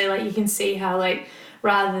yourself. And so, like, you can see how, like,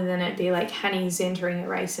 rather than it be like Hanny's entering a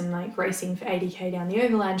race and like racing for 80k down the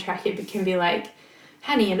overland track, it can be like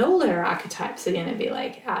Hanny and all her archetypes are going to be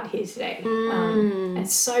like out here today.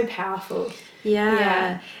 It's so powerful.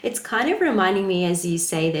 Yeah. It's kind of reminding me as you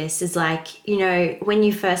say this is like, you know, when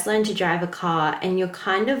you first learn to drive a car and you're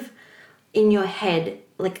kind of in your head,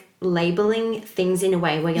 like labeling things in a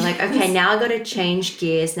way where you're like, okay, now I've got to change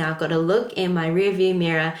gears. Now I've got to look in my rear view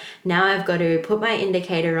mirror. Now I've got to put my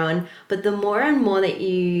indicator on. But the more and more that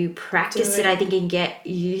you practice it, I think you can get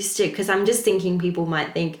used to it. Because I'm just thinking people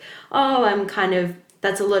might think, oh, I'm kind of,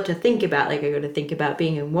 that's a lot to think about. Like, I got to think about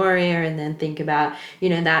being a warrior and then think about, you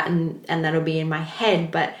know, that and that'll be in my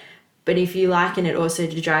head. But if you liken it also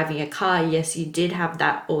to driving a car, yes, you did have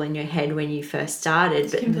that all in your head when you first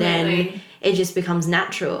started, but then it just becomes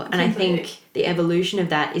natural. And I think the evolution of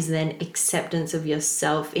that is then acceptance of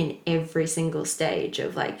yourself in every single stage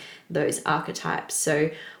of like those archetypes. So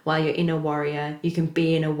while you're in a warrior, you can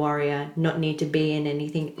be in a warrior, not need to be in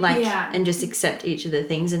anything, like, and just accept each of the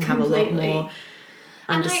things and have a lot more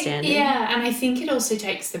understanding. And I think it also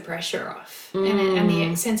takes the pressure off and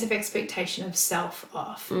the sense of expectation of self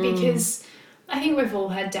off, because I think we've all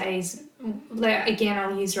had days, like, again,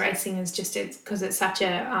 I'll use racing as just because it's such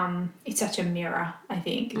a mirror, I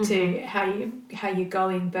think, to how you're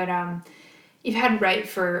going. But you've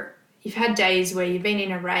had days where you've been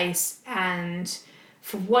in a race and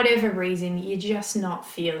for whatever reason you're just not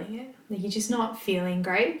feeling it, like you're just not feeling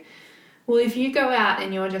great. Well, if you go out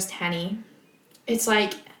and you're just Hanny, it's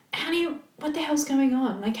like, Hanny, what the hell's going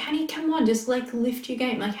on? Like, Hanny, come on, just like lift your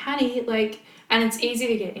game. Like, Hanny, like, and it's easy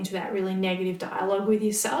to get into that really negative dialogue with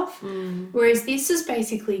yourself. Whereas this is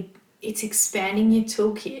basically, it's expanding your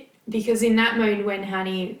toolkit, because in that mode when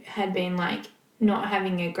Hanny had been like not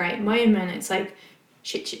having a great moment, it's like,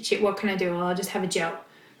 shit, what can I do? Well, I'll just have a gel.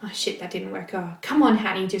 Oh shit, that didn't work. Oh, come on,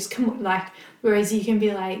 Hanny, just come on. Like, whereas you can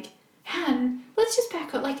be like, Han, let's just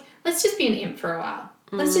back up. Like, let's just be an imp for a while.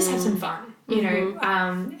 Let's just have some fun, you know,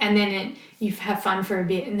 and then you have fun for a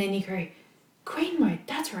bit, and then you go, queen mode,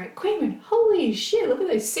 that's right, queen mode, holy shit, look at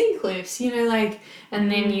those sea cliffs, you know, like,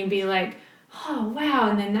 and then you'd be like, oh, wow,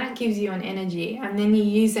 and then that gives you an energy, and then you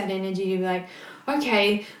use that energy to be like,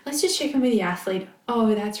 okay, let's just check in with the athlete.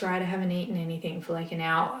 Oh, that's right, I haven't eaten anything for like an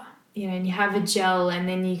hour, you know, and you have a gel, and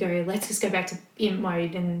then you go, let's just go back to imp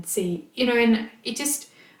mode and see, you know, and it just,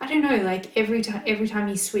 I don't know, like every time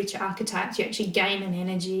you switch archetypes, you actually gain an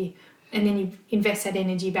energy, and then you invest that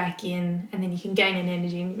energy back in, and then you can gain an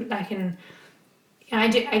energy. I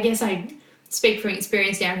guess I speak from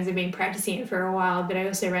experience now because I've been practicing it for a while, but I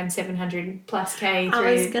also ran 700 plus K.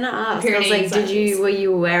 I was gonna ask. I was like, were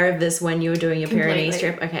you aware of this when you were doing your Pyrenees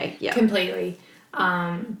trip? Okay, yeah, completely.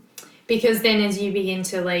 Because then as you begin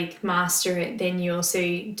to like master it, then you also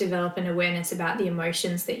develop an awareness about the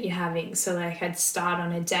emotions that you're having. So like I'd start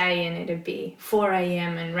on a day and it'd be 4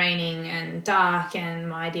 a.m. and raining and dark,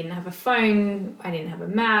 and I didn't have a phone, I didn't have a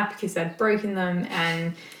map because I'd broken them,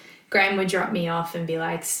 and Graham would drop me off and be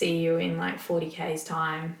like, see you in like 40 K's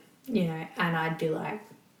time, you know, and I'd be like,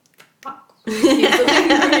 fuck.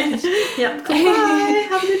 Yep, goodbye,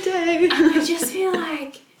 have a good day. And I just feel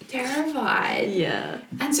like terrified. Yeah.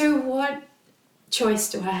 And so what choice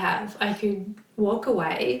do I have? I could walk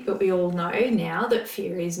away, but we all know now that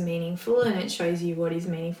fear is meaningful and it shows you what is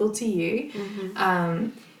meaningful to you.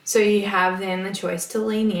 So you have then the choice to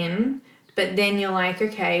lean in, but then you're like,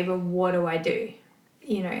 okay, but what do I do?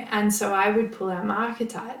 You know, and so I would pull out my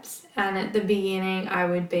archetypes, and at the beginning I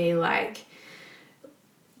would be like,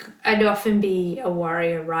 I'd often be a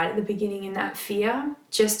warrior right at the beginning in that fear,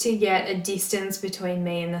 just to get a distance between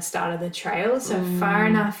me and the start of the trail, so far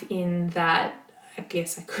enough in that I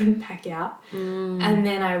guess I couldn't back out. And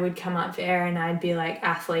then I would come up for air and I'd be like,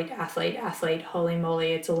 athlete, athlete, athlete, holy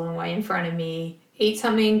moly, it's a long way in front of me. Eat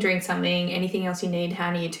something, drink something, anything else you need,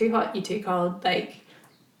 Hanny, you're too hot, you're too cold, like,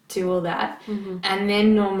 do all that. And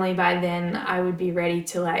then normally by then I would be ready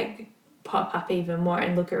to like pop up even more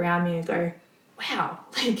and look around me and go, wow,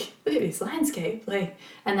 like, look at this landscape, like,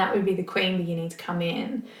 and that would be the queen beginning to come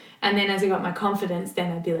in. And then as I got my confidence,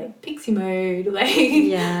 then I'd be like pixie mode, like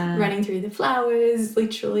running through the flowers,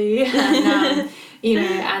 literally. And, you know,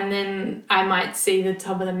 and then I might see the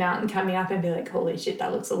top of the mountain coming up and be like, holy shit,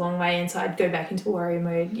 that looks a long way. And so I'd go back into warrior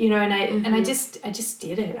mode, you know, and I just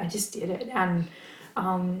did it. And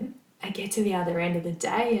I get to the other end of the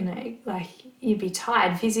day and you'd be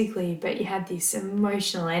tired physically, but you had this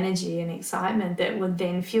emotional energy and excitement that would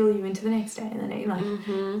then fuel you into the next day and the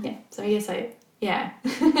next, so I guess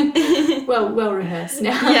well rehearsed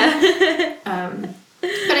now.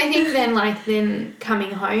 But I think then coming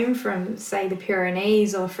home from, say, the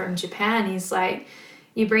Pyrenees or from Japan is like,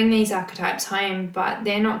 you bring these archetypes home, but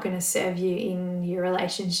they're not going to serve you in your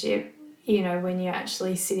relationship, you know, when you're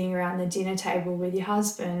actually sitting around the dinner table with your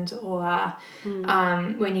husband or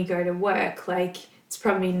when you go to work. Like, it's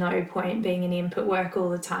probably no point being an imp at work all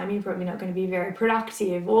the time. You're probably not going to be very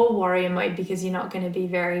productive, or warrior mode, because you're not going to be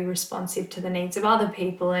very responsive to the needs of other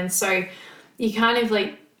people. And so you kind of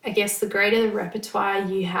like, I guess the greater the repertoire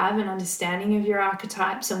you have, an understanding of your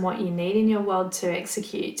archetypes and what you need in your world to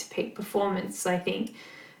execute to peak performance, I think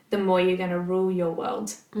the more you're going to rule your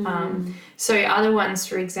world. So other ones,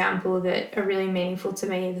 for example, that are really meaningful to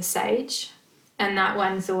me are the sage. And that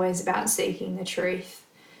one's always about seeking the truth.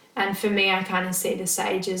 And for me, I kind of see the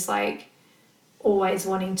sage as like always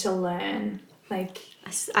wanting to learn. Like,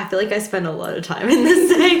 I feel like I spend a lot of time in the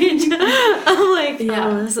sage. I'm like,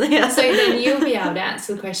 honestly. So then you'll be able to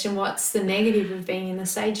answer the question, what's the negative of being in the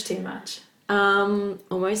sage too much?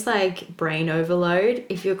 Almost like brain overload.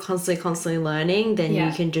 If you're constantly learning, then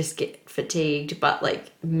you can just get fatigued, but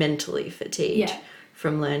like mentally fatigued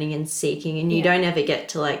from learning and seeking, and you don't ever get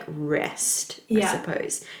to like rest, I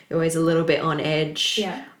suppose. You're always a little bit on edge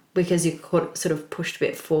because you're sort of pushed a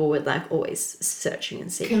bit forward, like always searching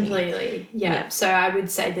and seeking. Completely, yeah. So I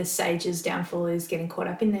would say the sage's downfall is getting caught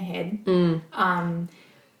up in the head,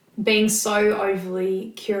 being so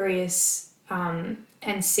overly curious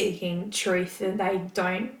and seeking truth that they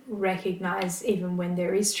don't recognize even when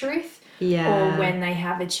there is truth or when they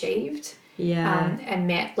have achieved and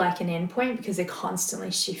met like an endpoint, because they're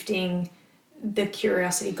constantly shifting the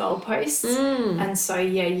curiosity goalposts. And so,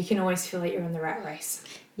 you can always feel like you're in the rat race.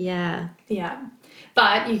 Yeah.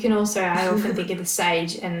 But you can also, I often think of the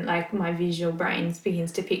sage and like my visual brain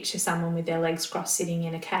begins to picture someone with their legs crossed sitting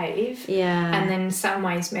in a cave. And then in some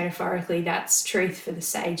ways, metaphorically, that's truth for the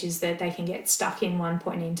sage, is that they can get stuck in one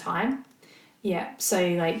point in time. So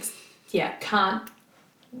like, can't,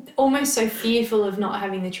 almost so fearful of not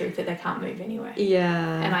having the truth that they can't move anywhere.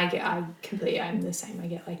 And I'm the same, I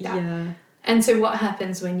get like that. And so what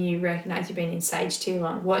happens when you recognise you've been in sage too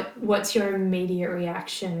long? What's your immediate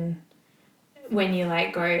reaction when you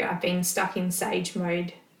like go, I've been stuck in sage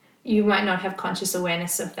mode? You might not have conscious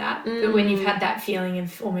awareness of that, but when you've had that feeling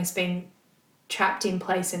of almost being trapped in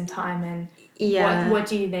place and time, and what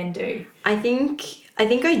do you then do? I think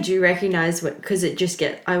I do recognise what, because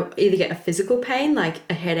I either get a physical pain, like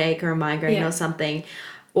a headache or a migraine or something,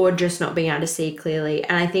 or just not being able to see clearly.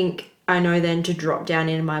 And I think I know then to drop down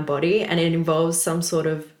into my body, and it involves some sort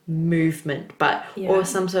of movement, or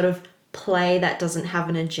some sort of play that doesn't have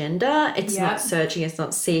an agenda. It's not searching, it's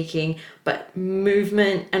not seeking, but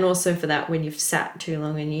movement. And also for that, when you've sat too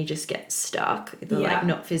long and you just get stuck, like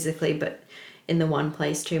not physically, but in the one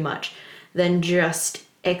place too much, then just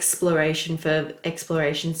exploration for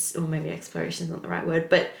explorations, or maybe exploration is not the right word,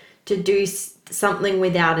 but to do something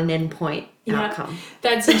without an endpoint outcome.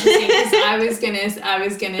 That's interesting, because I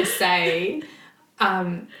was gonna say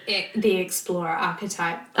the explorer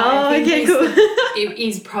archetype. It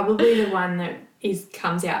is probably the one that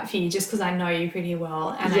comes out for you, just because I know you pretty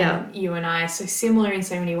well, and you and I are so similar in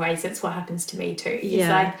so many ways. That's what happens to me too. It's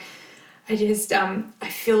like, I just I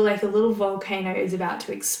feel like a little volcano is about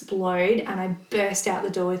to explode, and I burst out the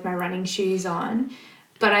door with my running shoes on,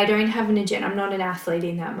 but I don't have an agenda. I'm not an athlete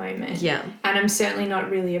in that moment. Yeah. And I'm certainly not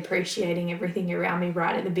really appreciating everything around me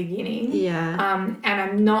right at the beginning. Yeah. And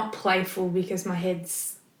I'm not playful because my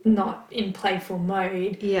head's not in playful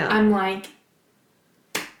mode. Yeah. I'm like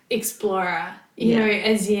explorer, you know,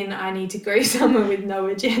 as in I need to go somewhere with no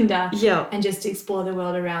agenda and just explore the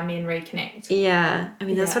world around me and reconnect. Yeah. I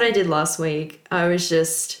mean, that's what I did last week. I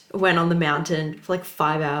went on the mountain for like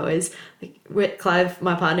 5 hours. Like with Clive,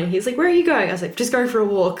 my partner, he's like, where are you going? I was like, just going for a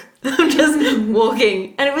walk. I'm just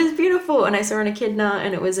walking. And it was beautiful. And I saw an echidna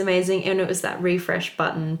and it was amazing. And it was that refresh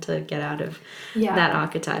button to get out of that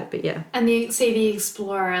archetype. But yeah. And the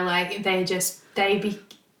explorer, like they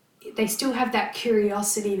still have that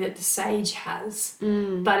curiosity that the sage has,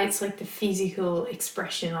 but it's like the physical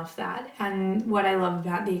expression of that. And what I love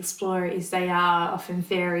about the explorer is they are often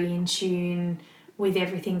very in tune with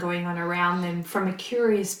everything going on around them from a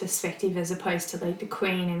curious perspective, as opposed to like the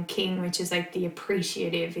queen and king, which is like the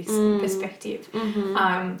appreciative perspective.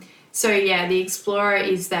 So the explorer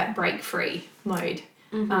is that break free mode.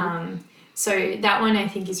 So that one I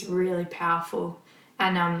think is really powerful,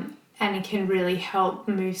 and it can really help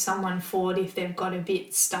move someone forward if they've got a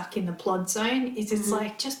bit stuck in the plod zone. It's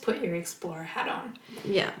like, just put your explorer hat on.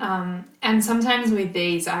 Yeah. And sometimes with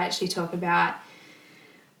these, I actually talk about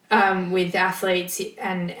with athletes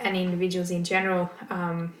and individuals in general.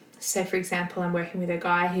 Say, for example, I'm working with a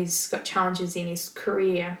guy who's got challenges in his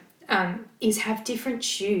career, is have different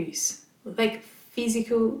shoes, like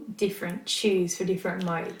physical different shoes for different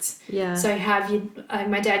modes. Yeah. So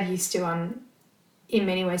my dad used to in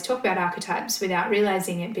many ways talk about archetypes without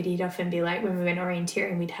realizing it, but he'd often be like, when we went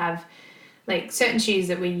orienteering, we'd have like certain shoes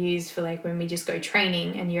that we use for like when we just go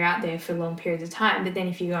training and you're out there for long periods of time. But then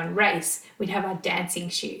if you go on race, we'd have our dancing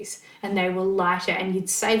shoes and they were lighter and you'd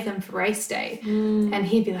save them for race day. And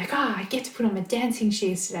he'd be like, I get to put on my dancing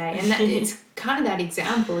shoes today. And it's kind of that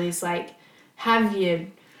example is like, have your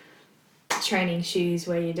training shoes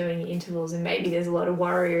where you're doing your intervals and maybe there's a lot of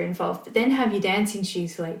warrior involved, but then have your dancing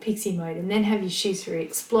shoes for like pixie mode, and then have your shoes for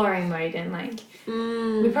exploring mode. And like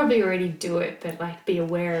we probably already do it, but like be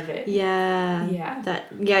aware of it.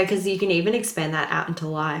 Because you can even expand that out into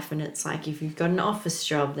life, and it's like if you've got an office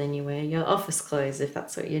job, then you wear your office clothes if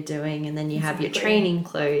that's what you're doing, and then you have your training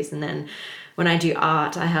clothes, and then when I do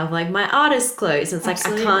art, I have like my artist clothes. It's like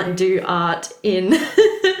I can't do art in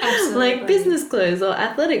like business clothes or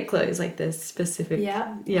athletic clothes, like this specific.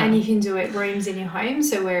 Yeah. And you can do it rooms in your home.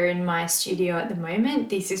 So we're in my studio at the moment.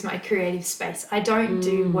 This is my creative space. I don't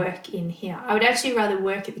do work in here. I would actually rather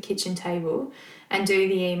work at the kitchen table and do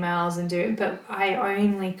the emails and do it, but I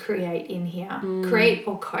only create in here. Create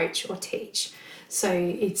or coach or teach. So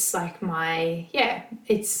it's like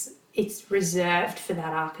it's reserved for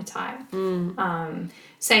that archetype.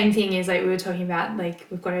 Same thing is like we were talking about, like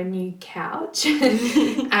we've got a new couch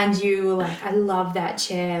and you were like, I love that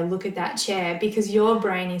chair, look at that chair, because your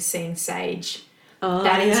brain is seeing sage.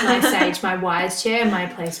 That is my sage, my wise chair, my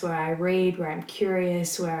place where I read, where I'm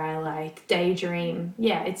curious, where I like daydream.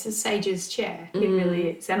 Yeah, it's a sage's chair. It really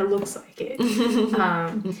is, and it looks like it.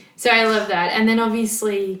 So I love that. And then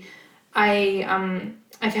obviously I've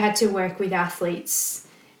had to work with athletes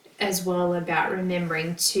as well about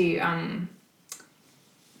remembering to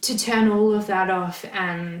turn all of that off,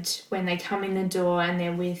 and when they come in the door and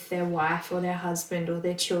they're with their wife or their husband or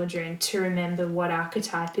their children, to remember what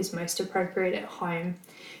archetype is most appropriate at home.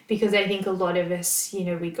 Because I think a lot of us, you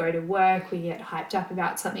know, we go to work, we get hyped up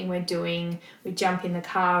about something we're doing, we jump in the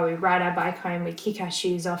car, we ride our bike home, we kick our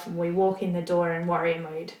shoes off and we walk in the door in warrior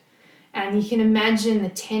mode. And you can imagine the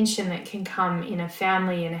tension that can come in a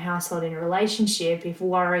family, in a household, in a relationship if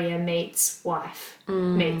warrior meets wife,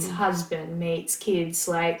 meets husband, meets kids.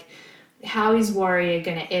 Like, how is warrior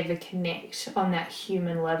going to ever connect on that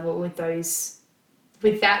human level with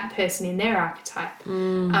that person in their archetype?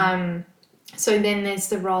 So then there's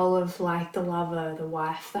the role of like the lover, the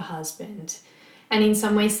wife, the husband. And in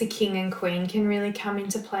some ways the king and queen can really come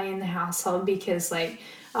into play in the household, because like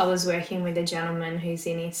I was working with a gentleman who's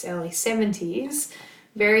in his early 70s,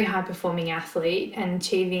 very high performing athlete and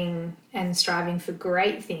achieving and striving for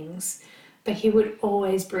great things, but he would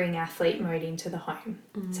always bring athlete mode into the home.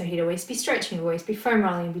 So he'd always be stretching, he'd always be foam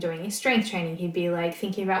rolling, he'd be doing his strength training, he'd be like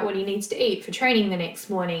thinking about what he needs to eat for training the next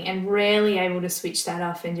morning, and rarely able to switch that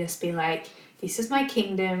off and just be like, this is my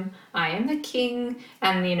kingdom, I am the king,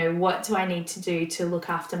 and you know, what do I need to do to look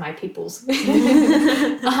after my peoples?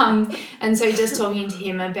 And so just talking to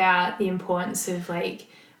him about the importance of like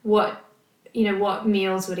what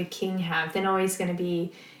meals would a king have? They're always going to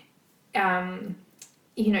be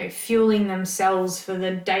fueling themselves for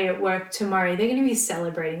the day at work tomorrow. They're going to be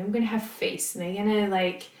celebrating, they're going to have feasts, and they're going to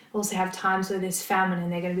like also have times where there's famine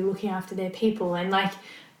and they're going to be looking after their people. And like,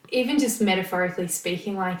 even just metaphorically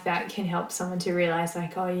speaking like that can help someone to realize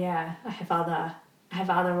like, oh yeah, I have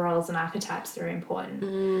other roles and archetypes that are important.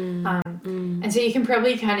 And so you can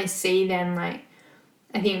probably kind of see then, like,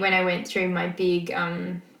 I think when I went through my big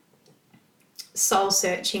soul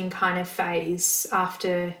searching kind of phase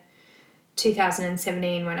after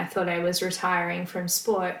 2017, when I thought I was retiring from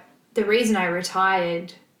sport, the reason I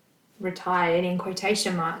retired in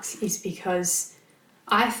quotation marks, is because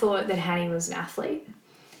I thought that Hanny was an athlete,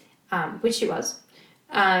 which she was,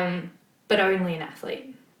 but only an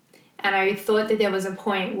athlete. And I thought that there was a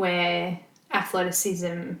point where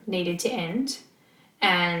athleticism needed to end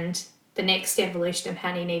and the next evolution of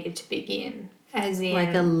Hanny needed to begin. As in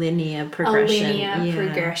like a linear progression.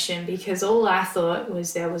 Progression, because all I thought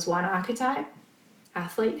was there was one archetype,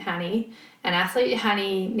 athlete Hanny, and athlete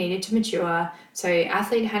Hanny needed to mature, so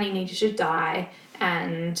athlete Hanny needed to die,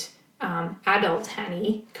 and adult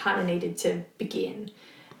Hanny kind of needed to begin.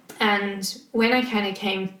 And when I kind of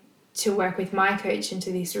came to work with my coach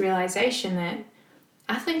into this realization that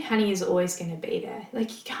athlete Hanny is always going to be there.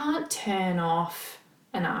 Like, you can't turn off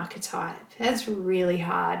an archetype. That's really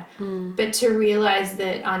hard. But to realize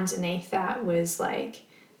that underneath that was like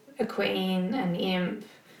a queen, an imp,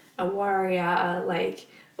 a warrior, like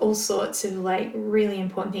all sorts of like really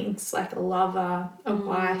important things, like a lover, a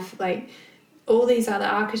wife, like all these other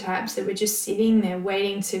archetypes that were just sitting there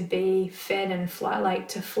waiting to be fed and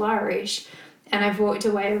to flourish. And I've walked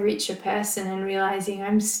away a richer person and realizing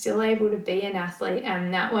I'm still able to be an athlete,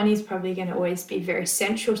 and that one is probably going to always be very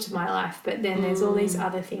central to my life. But then there's all these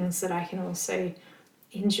other things that I can also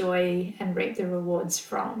enjoy and reap the rewards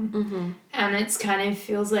from. And it's kind of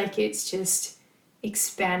feels like it's just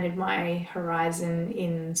expanded my horizon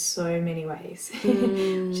in so many ways,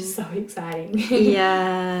 which is so exciting.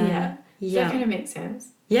 Yeah. Does that kind of make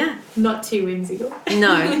sense? Yeah. Not too whimsical.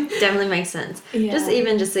 No, definitely makes sense. Yeah.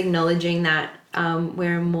 Just acknowledging that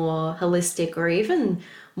we're more holistic or even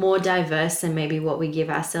more diverse than maybe what we give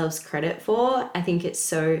ourselves credit for. I think it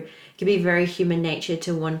can be very human nature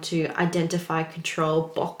to want to identify, control,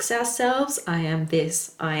 box ourselves. I am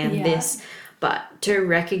this, I am this. But to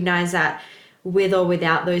recognize that with or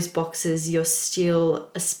without those boxes, you're still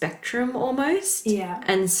a spectrum almost. Yeah.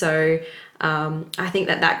 And so I think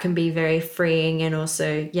that can be very freeing, and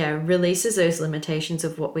also, releases those limitations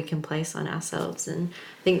of what we can place on ourselves. And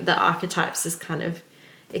I think the archetypes is kind of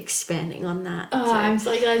expanding on that. Oh, I'm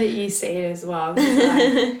so glad that you see it as well.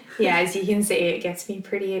 As you can see, it gets me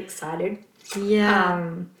pretty excited. Yeah.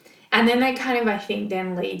 And then that kind of, I think,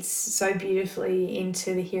 then leads so beautifully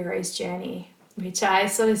into the hero's journey, which I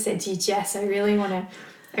sort of said to you, Jess, I really want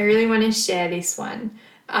to share this one.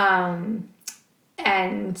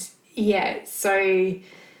 So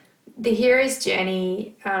the hero's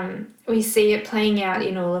journey, we see it playing out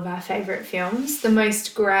in all of our favourite films. The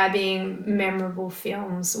most grabbing, memorable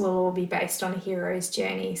films will all be based on a hero's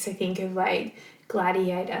journey. So think of like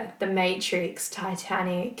Gladiator, The Matrix,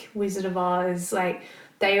 Titanic, Wizard of Oz. Like,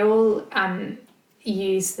 they all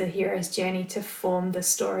use the hero's journey to form the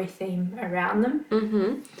story theme around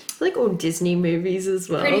them. Like all Disney movies as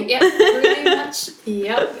well. Pretty much.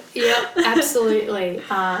 Yep, absolutely.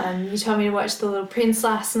 You told me to watch The Little Prince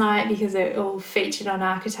last night because it all featured on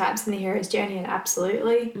archetypes in the hero's journey, and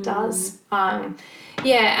absolutely does. And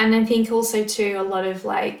I think also too, a lot of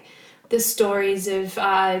like the stories of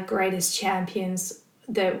greatest champions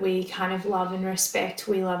that we kind of love and respect,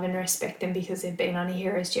 we love and respect them because they've been on a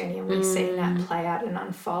hero's journey, and we've seen that play out and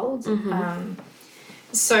unfold.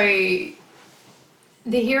 So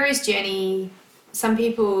the hero's journey, some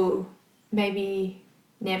people maybe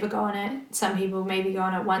never go on it, some people maybe go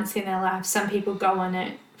on it once in their life, some people go on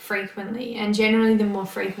it frequently, and generally the more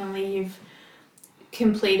frequently you've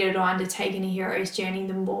completed or undertaken a hero's journey,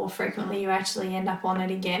 the more frequently you actually end up on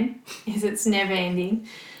it again, because it's never ending.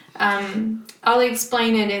 I'll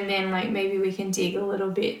explain it, and then like maybe we can dig a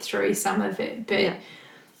little bit through some of it, but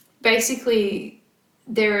basically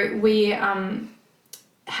we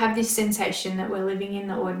have this sensation that we're living in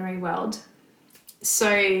the ordinary world. So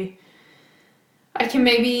I can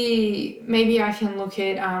maybe I can look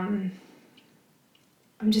at I'm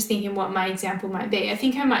just thinking what my example might be. I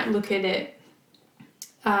think I might look at it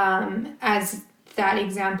as that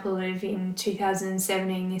example of in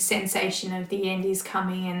 2017, the sensation of the end is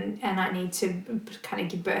coming, and I need to kind of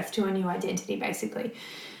give birth to a new identity, basically.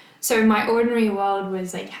 So my ordinary world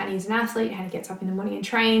was like, Hanny's an athlete, Hanny gets up in the morning and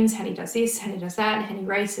trains, Hanny does this, Hanny does that, Hanny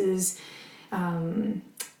races.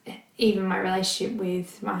 Even my relationship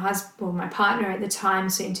with my partner at the time,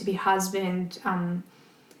 soon to be husband,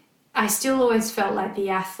 I still always felt like the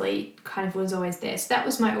athlete kind of was always there. So that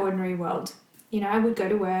was my ordinary world. I would go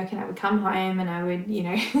to work and I would come home and I would,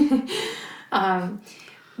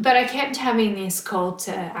 but I kept having this call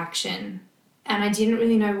to action, and I didn't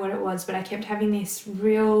really know what it was, but I kept having this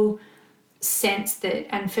real sense that,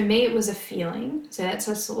 and for me it was a feeling, so that's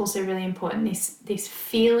also really important, this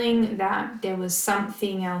feeling that there was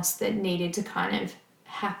something else that needed to kind of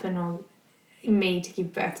happen, or me to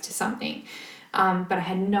give birth to something, but I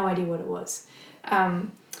had no idea what it was.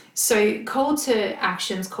 So call to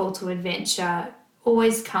actions, call to adventure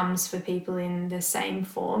always comes for people in the same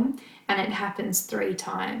form, and it happens 3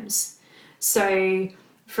 times. So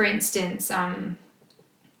for instance,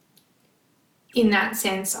 in that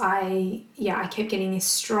sense, I kept getting this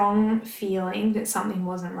strong feeling that something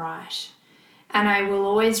wasn't right. And I will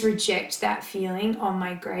always reject that feeling on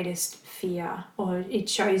my greatest fear, or it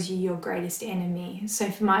shows you your greatest enemy. So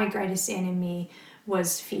for my greatest enemy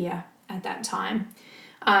was fear at that time.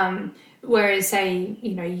 Whereas, say,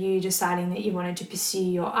 you deciding that you wanted to pursue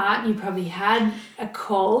your art, you probably had a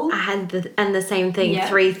call. I had the same thing,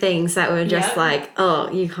 3 things that were just like,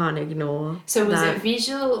 oh, you can't ignore. So was it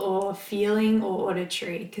visual or feeling or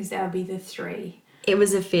auditory? Because that would be the 3. It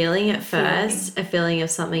was a feeling at first, a feeling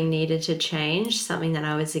of something needed to change, something that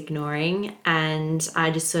I was ignoring, and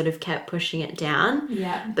I just sort of kept pushing it down.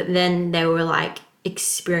 Yeah. But then there were like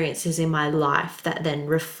experiences in my life that then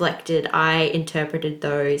reflected, I interpreted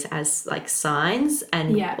those as like signs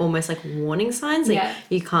and almost like warning signs, like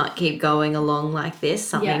you can't keep going along like this,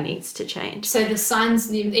 something needs to change. So the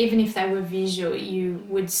signs, even if they were visual, you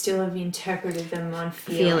would still have interpreted them on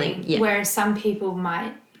feeling. Whereas some people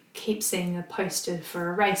might keep seeing a poster for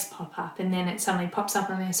a race pop up, and then it suddenly pops up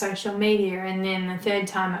on their social media, and then the 3rd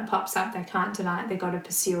time it pops up, they can't deny it, they've got to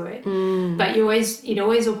pursue it. But it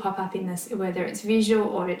always will pop up in this, whether it's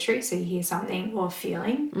visual, auditory, so you hear something, or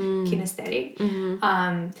feeling, kinesthetic,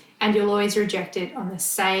 and you'll always reject it on the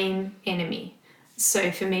same enemy.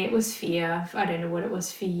 So for me it was fear. I don't know what it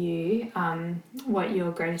was for you, what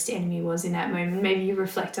your greatest enemy was in that moment. Maybe you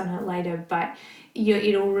reflect on it later, but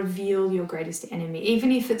it'll reveal your greatest enemy,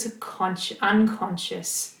 even if it's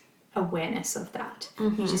unconscious awareness of that.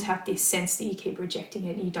 You just have this sense that you keep rejecting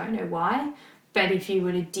it and you don't know why. But if you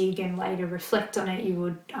were to dig and later reflect on it, you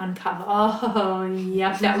would uncover,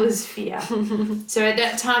 that was fear. So at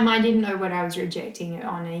that time I didn't know what I was rejecting it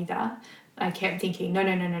on either. I kept thinking, no,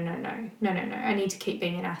 I need to keep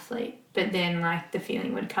being an athlete. But then like the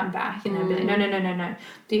feeling would come back and I'd be like, no.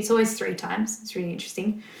 But it's always 3 times. It's really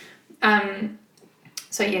interesting.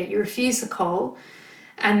 So you refuse the call,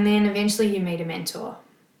 and then eventually you meet a mentor.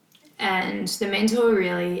 And the mentor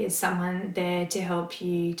really is someone there to help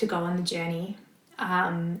you to go on the journey.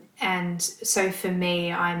 And so for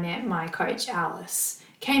me, I met my coach, Alice.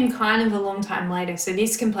 Came kind of a long time later. So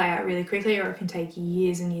this can play out really quickly, or it can take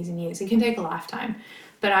years and years and years. It can take a lifetime.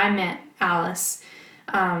 But I met Alice,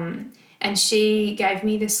 and she gave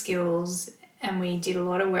me the skills, and we did a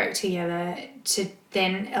lot of work together to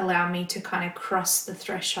then allow me to kind of cross the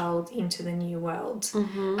threshold into the new world.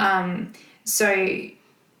 So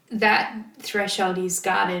that threshold is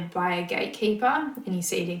guarded by a gatekeeper, and you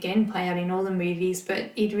see it again play out in all the movies,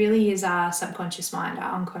 but it really is our subconscious mind,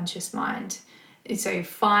 our unconscious mind. So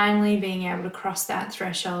finally being able to cross that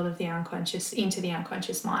threshold of the unconscious into the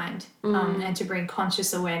unconscious mind, and to bring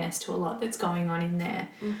conscious awareness to a lot that's going on in there.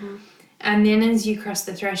 And then as you cross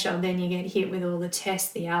the threshold, then you get hit with all the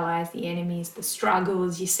tests, the allies, the enemies, the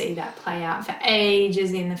struggles. You see that play out for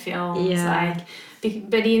ages in the films.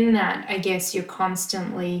 But in that, I guess you're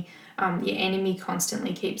constantly, your enemy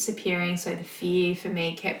constantly keeps appearing. So the fear for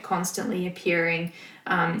me kept constantly appearing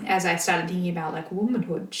as I started thinking about like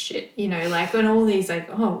womanhood shit, like when all these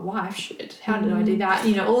like, oh, wife shit, how did I do that?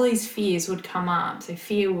 All these fears would come up. So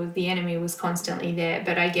fear was, the enemy was constantly there.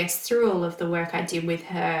 But I guess through all of the work I did with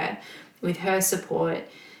her support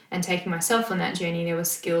and taking myself on that journey, there were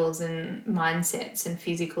skills and mindsets and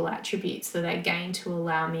physical attributes that I gained to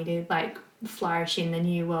allow me to like flourish in the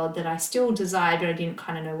new world that I still desired, but I didn't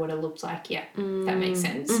kind of know what it looked like yet. That makes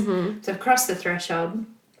sense. So I've crossed the threshold.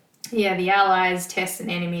 The allies, tests and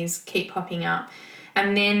enemies keep popping up.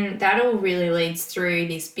 And then that all really leads through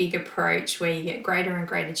this big approach where you get greater and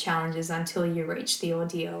greater challenges until you reach the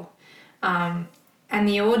ordeal. And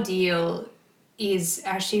the ordeal is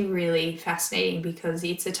actually really fascinating because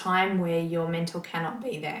it's a time where your mentor cannot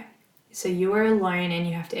be there. So you are alone and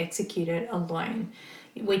you have to execute it alone.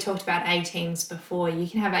 We talked about A teams before. You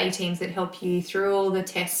can have A teams that help you through all the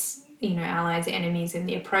tests, allies, enemies, and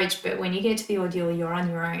the approach. But when you get to the ordeal, you're on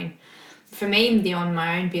your own. For me, the on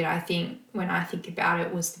my own bit, I think, when I think about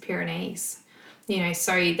it, was the Pyrenees.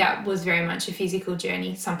 So that was very much a physical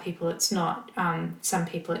journey. Some people it's not. Some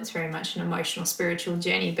people it's very much an emotional, spiritual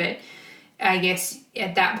journey. But I guess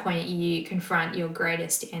at that point you confront your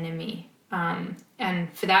greatest enemy. And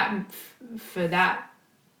for that,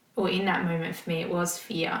 or in that moment for me, it was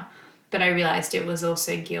fear. But I realised it was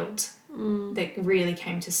also guilt that really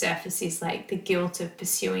came to surface, is like the guilt of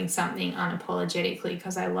pursuing something unapologetically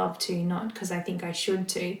because I love to, not because I think I should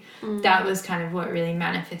to. That was kind of what really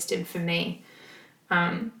manifested for me.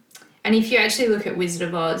 And if you actually look at Wizard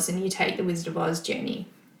of Oz and you take the Wizard of Oz journey,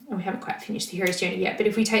 and we haven't quite finished the hero's journey yet, but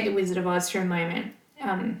if we take the Wizard of Oz for a moment,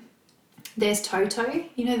 there's Toto,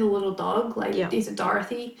 the little dog, is it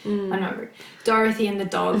Dorothy? I don't know, Dorothy and the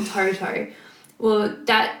dog Toto. Well,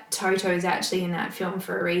 that Toto is actually in that film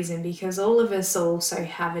for a reason, because all of us also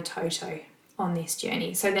have a Toto on this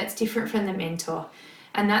journey. So that's different from the mentor.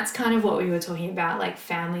 And that's kind of what we were talking about, like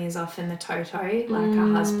family is often the Toto, like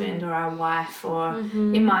our husband or our wife, or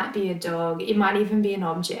it might be a dog, it might even be an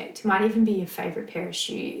object, it might even be your favourite pair of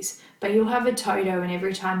shoes. But you'll have a Toto, and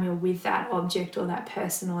every time you're with that object or that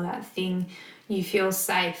person or that thing, you feel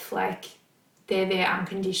safe, like they're there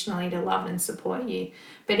unconditionally to love and support you.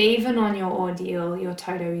 But even on your ordeal, your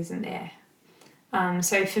Toto isn't there.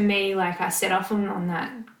 So for me, like I set off on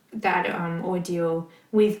that ordeal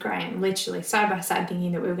with Graham, literally side by side,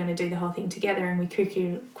 thinking that we were going to do the whole thing together, and we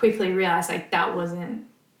quickly realised like that wasn't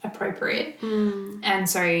appropriate. And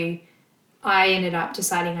so I ended up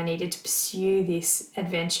deciding I needed to pursue this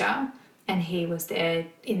adventure, and he was there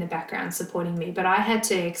in the background supporting me. But I had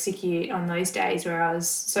to execute on those days where I was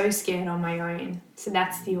so scared on my own. So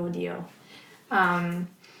that's the ordeal. And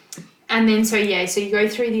then so you go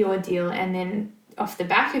through the ordeal, and then off the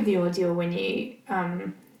back of the ordeal, when you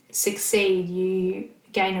succeed, you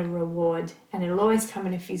gain a reward, and it'll always come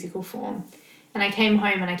in a physical form. And I came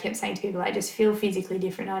home and I kept saying to people, I just feel physically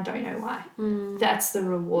different. I don't know why. That's the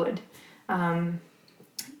reward. And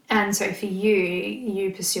so for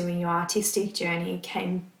you pursuing your artistic journey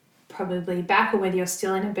came probably back, or whether you're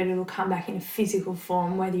still in it, but it'll come back in a physical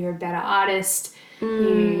form, whether you're a better artist,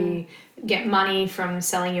 you get money from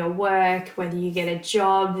selling your work, whether you get a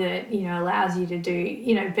job that, allows you to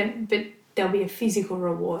do, but there'll be a physical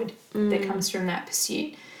reward that comes from that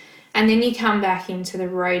pursuit. And then you come back into the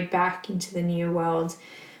road, back into the new world,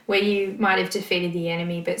 where you might have defeated the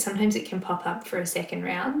enemy, but sometimes it can pop up for a second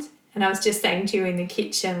round. And I was just saying to you in the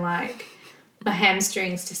kitchen, like, my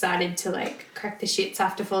hamstrings decided to, like, crack the shits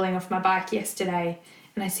after falling off my bike yesterday.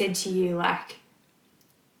 And I said to you, like,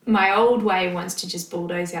 my old way wants to just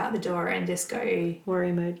bulldoze out the door and just go...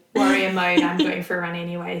 Warrior mode. I'm going for a run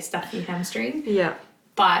anyway, stuff your hamstring. Yeah.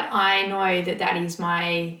 But I know that is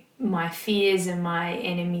my fears and my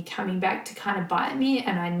enemy coming back to kind of bite me,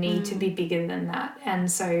 and I need to be bigger than that.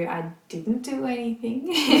 And so I didn't do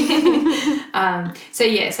anything. So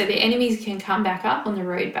the enemies can come back up on the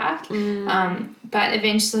road back, but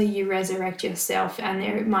eventually you resurrect yourself, and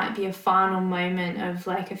there might be a final moment of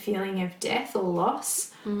like a feeling of death or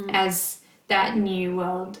loss as that new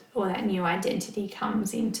world or that new identity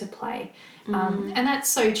comes into play. And that's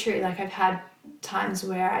so true. Like, I've had times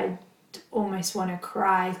where I almost want to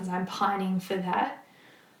cry because I'm pining for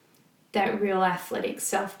that real athletic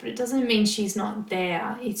self, but it doesn't mean she's not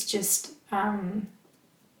there. It's just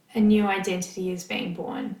a new identity is being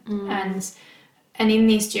born. And in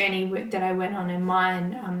this journey that I went on in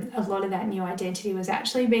mine, a lot of that new identity was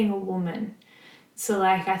actually being a woman. So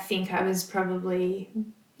like, I think I was probably,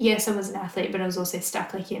 yes, I was an athlete, but I was also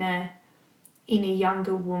stuck like in a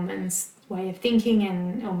younger woman's way of thinking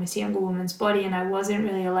and almost a younger woman's body, and I wasn't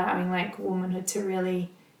really allowing like womanhood to really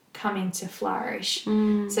come into flourish.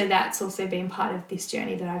 So that's also been part of this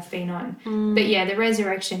journey that I've been on. But yeah, the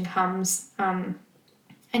resurrection comes, and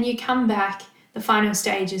you come back. The final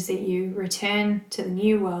stage is that you return to the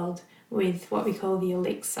new world with what we call the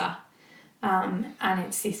elixir, and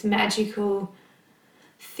it's this magical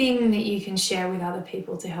thing that you can share with other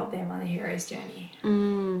people to help them on the hero's journey.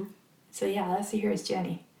 So yeah, that's the hero's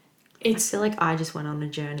journey. I feel like I just went on a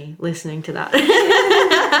journey listening to that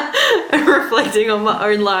and reflecting on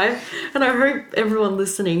my own life. And I hope everyone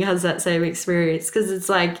listening has that same experience, because it's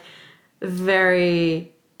like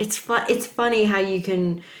it's funny how you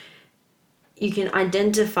can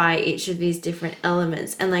identify each of these different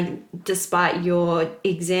elements, and like, despite your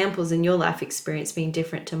examples and your life experience being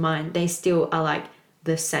different to mine, they still are like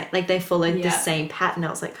the same, like they followed the same pattern. I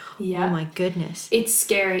was like, oh my goodness. It's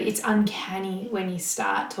scary. It's uncanny when you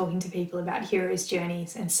start talking to people about heroes'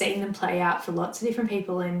 journeys and seeing them play out for lots of different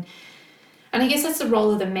people. And And I guess that's the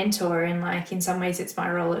role of the mentor, and like in some ways it's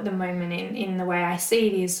my role at the moment in the way I see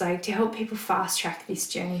it, is like to help people fast track this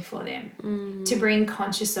journey for them, to bring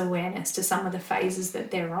conscious awareness to some of the phases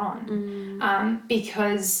that they're on.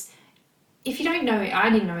 Because if you don't know, I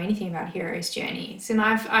didn't know anything about heroes' journeys, and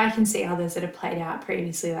I can see others that have played out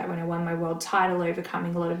previously, like when I won my world title,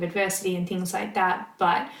 overcoming a lot of adversity and things like that,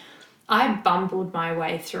 but I bumbled my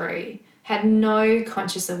way through, had no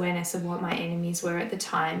conscious awareness of what my enemies were at the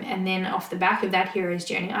time, and then off the back of that hero's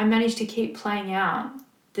journey, I managed to keep playing out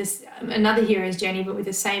this another hero's journey, but with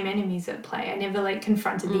the same enemies at play. I never like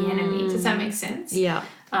confronted the enemy. Does that make sense? Yeah.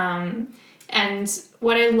 And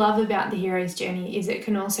what I love about the hero's journey is it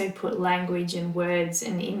can also put language and words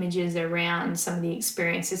and images around some of the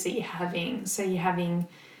experiences that you're having. So you're having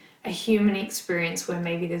a human experience where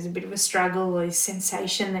maybe there's a bit of a struggle or a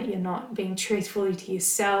sensation that you're not being truthful to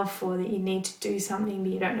yourself, or that you need to do something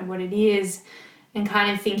but you don't know what it is, and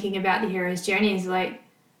kind of thinking about the hero's journey is like,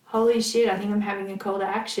 holy shit, I think I'm having a call to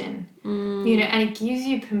action. You know, and it gives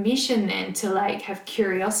you permission then to like have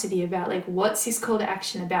curiosity about like, what's this call to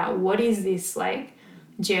action about? What is this like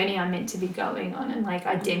journey I'm meant to be going on, and like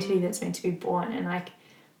identity that's meant to be born? And like,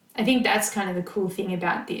 I think that's kind of the cool thing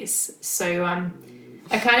about this. So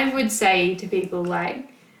I kind of would say to people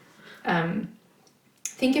like,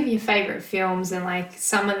 think of your favorite films, and like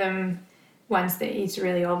some of them, ones that is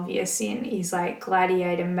really obvious in is like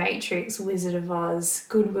Gladiator, Matrix, Wizard of Oz,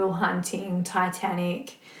 Good Will Hunting,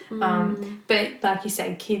 Titanic. But like you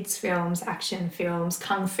say, kids films, action films,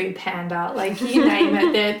 Kung Fu Panda, like you name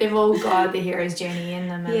it, they've all got the hero's journey in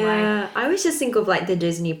them. And yeah, I always just think of like the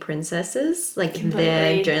Disney princesses, like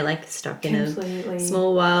their journey, like stuck in a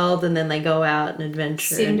small world, and then they go out and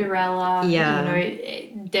adventure. Cinderella, you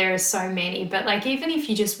know, there are so many. But like, even if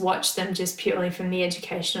you just watch them just purely from the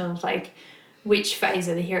educational, like, which phase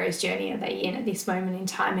of the hero's journey are they in at this moment in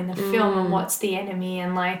time in the film, and what's the enemy,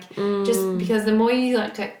 and like just because the more you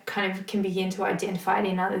like kind of can begin to identify it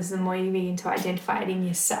in others, the more you begin to identify it in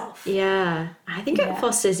yourself. I think it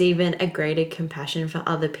fosters even a greater compassion for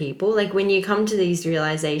other people. Like when you come to these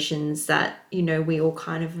realizations that, you know, we all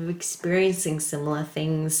kind of are experiencing similar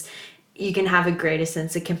things, you can have a greater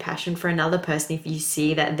sense of compassion for another person if you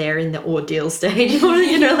see that they're in the ordeal stage, or,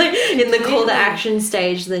 you know, like in the call to action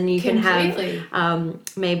stage, then you can have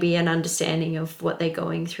maybe an understanding of what they're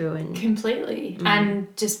going through. And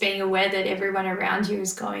and just being aware that everyone around you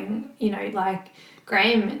is going, you know, like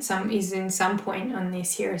Graham is in some point on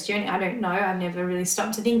this hero's journey. I don't know, I've never really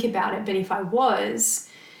stopped to think about it, but if I was,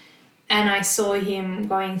 and I saw him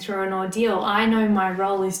going through an ordeal, I know my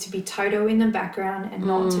role is to be Toto in the background and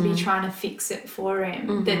not to be trying to fix it for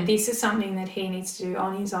him. That this is something that he needs to do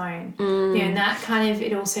on his own. Yeah, and that kind of,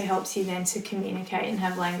 it also helps you then to communicate and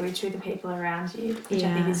have language with the people around you, which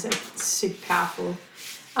I think is super powerful.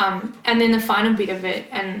 And then the final bit of it,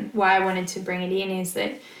 and why I wanted to bring it in, is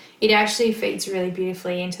that it actually feeds really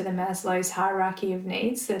beautifully into the Maslow's hierarchy of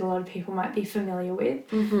needs that a lot of people might be familiar with,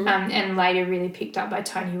 and later really picked up by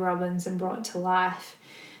Tony Robbins and brought to life.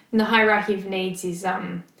 And the hierarchy of needs is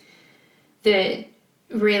that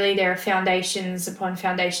really there are foundations upon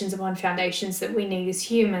foundations upon foundations that we need as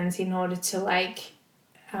humans in order to like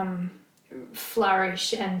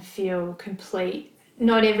flourish and feel complete.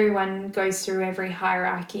 Not everyone goes through every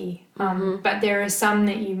hierarchy, but there are some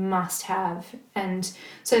that you must have. And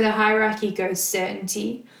so the hierarchy goes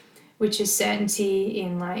certainty, which is certainty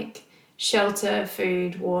in like shelter,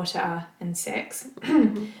 food, water, and sex.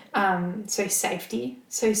 So safety,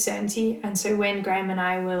 so certainty. And so when Graham and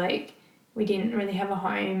I were like, we didn't really have a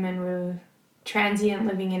home and we were transient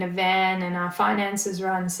living in a van and our finances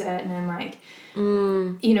were uncertain and like,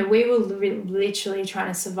 you know, we were literally trying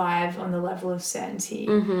to survive on the level of certainty.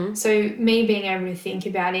 So me being able to think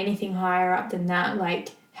about anything higher up than that,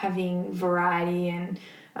 like having variety and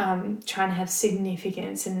trying to have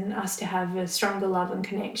significance and us to have a stronger love and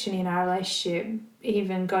connection in our relationship,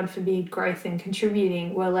 even God forbid growth and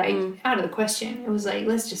contributing, were like out of the question. It was like,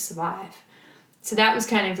 let's just survive. So that was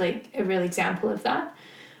kind of like a real example of that.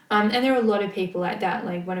 And there are a lot of people like that.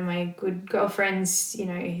 Like one of my good girlfriends, you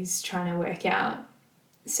know, he's trying to work out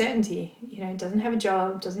certainty, you know, doesn't have a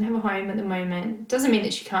job, doesn't have a home at the moment. Doesn't mean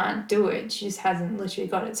that she can't do it. She just hasn't literally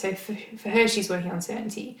got it. So for her, she's working on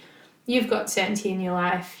certainty. You've got certainty in your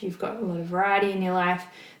life. You've got a lot of variety in your life.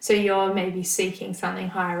 So you're maybe seeking something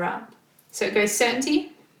higher up. So it goes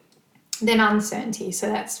certainty, then uncertainty. So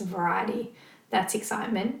that's variety. That's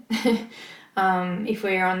excitement. If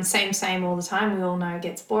we're on the same all the time, we all know it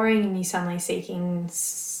gets boring and you're suddenly seeking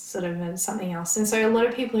sort of something else. And so a lot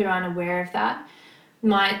of people who aren't aware of that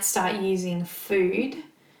might start using food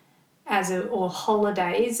or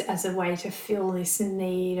holidays as a way to fill this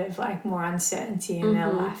need of like more uncertainty in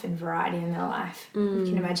their life and variety in their life. You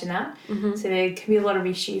can imagine that. So there can be a lot of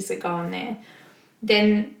issues that go on there.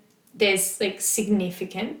 Then there's like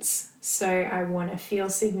significance. So I want to feel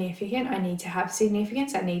significant. I need to have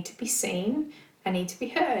significance. I need to be seen. I need to be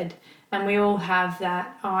heard. And we all have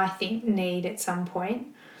that, I think, need at some point.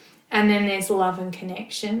 And then there's love and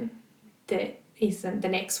connection that is the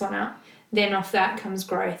next one up. Then off that comes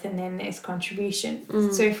growth, and then there's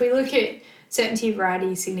contribution. So if we look at certainty,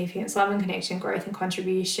 variety, significance, love and connection, growth and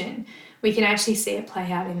contribution, we can actually see it play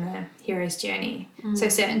out in the hero's journey. So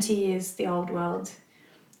certainty is the old world.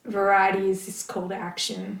 Variety is this call to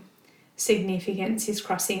action. Significance is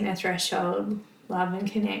crossing the threshold. Love and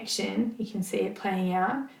connection, you can see it playing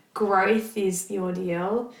out. Growth is the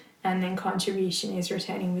ordeal. And then contribution is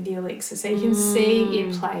returning with the elixir. So you can see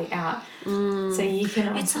it play out. So you can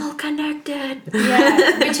also... It's all connected.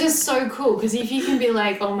 Yeah, which is so cool. Because if you can be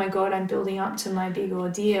like, oh my God, I'm building up to my big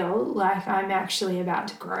ordeal. Like, I'm actually about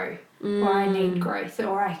to grow. Or I need growth.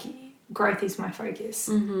 Or growth is my focus.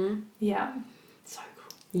 Yeah. So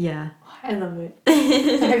cool. Yeah. I love it. I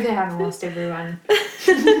hope they haven't lost everyone.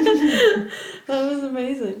 That was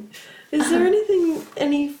amazing. Is there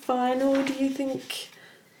any final, do you think...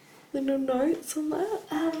 little notes on that?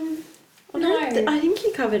 No. I think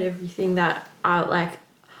you covered everything that I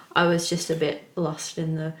was just a bit lost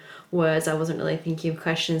in the words. I wasn't really thinking of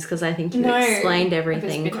questions because I think you explained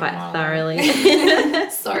everything quite thoroughly.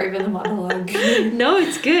 Sorry for the monologue. No,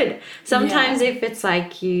 it's good. Sometimes if it's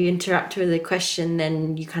like you interrupt with a question,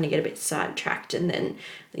 then you kind of get a bit sidetracked, and then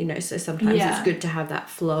so sometimes it's good to have that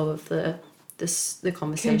flow of the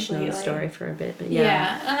conversation or the story for a bit. But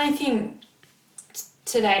yeah, and I think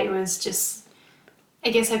today was just, I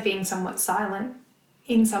guess I've been somewhat silent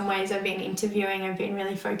in some ways. I've been interviewing, I've been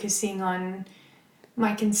really focusing on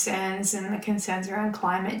my concerns and the concerns around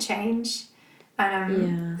climate change.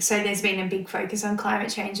 So there's been a big focus on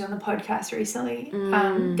climate change on the podcast recently.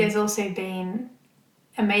 There's also been,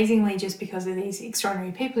 amazingly, just because of these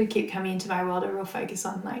extraordinary people who keep coming into my world, a real focus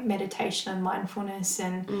on like meditation and mindfulness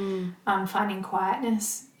and finding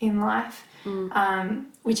quietness in life.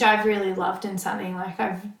 Which I've really loved, and something like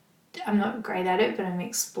I'm not great at it, but I'm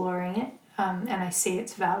exploring it, and I see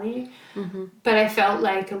its value. But I felt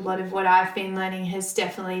like a lot of what I've been learning has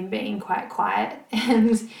definitely been quite quiet,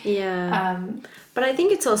 and but I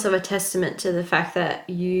think it's also a testament to the fact that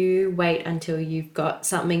you wait until you've got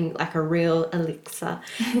something like a real elixir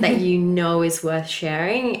that is worth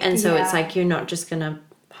sharing, and so it's like you're not just gonna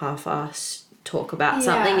half-ass talk about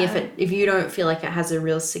something if you don't feel like it has a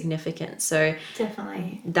real significance. So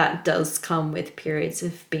definitely that does come with periods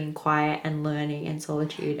of being quiet and learning and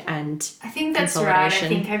solitude and I think that's right. I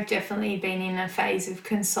think I've definitely been in a phase of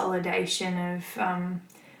consolidation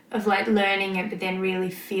of like learning it, but then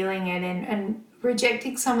really feeling it and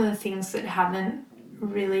rejecting some of the things that haven't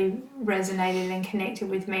really resonated and connected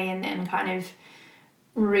with me, and then kind of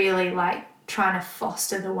really like trying to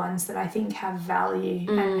foster the ones that I think have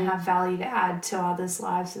value and have value to add to others'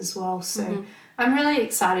 lives as well. So I'm really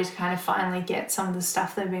excited to kind of finally get some of the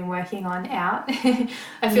stuff that I've been working on out.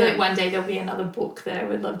 I feel like one day there'll be another book that I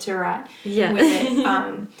would love to write with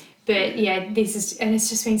it. But yeah, it's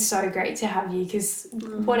just been so great to have you, because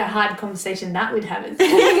what a hard conversation that would have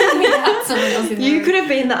without someone else in the room. You could have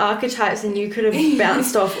been the archetypes and you could have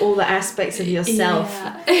bounced off all the aspects of yourself.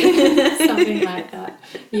 Yeah. Something like that.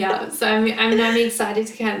 Yeah, so I'm excited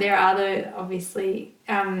to there are other, obviously,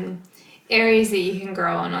 areas that you can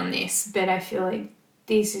grow on this, but I feel like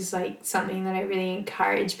this is like something that I really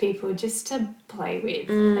encourage people just to play with.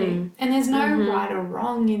 And there's no right or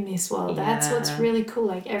wrong in this world. That's what's really cool.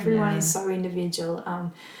 Like everyone is so individual.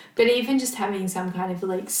 But even just having some kind of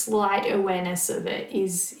like slight awareness of it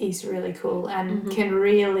is really cool, and can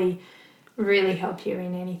really, really help you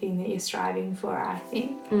in anything that you're striving for, I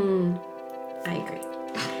think. I agree.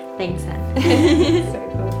 Thanks, Anne. So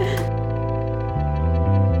cool.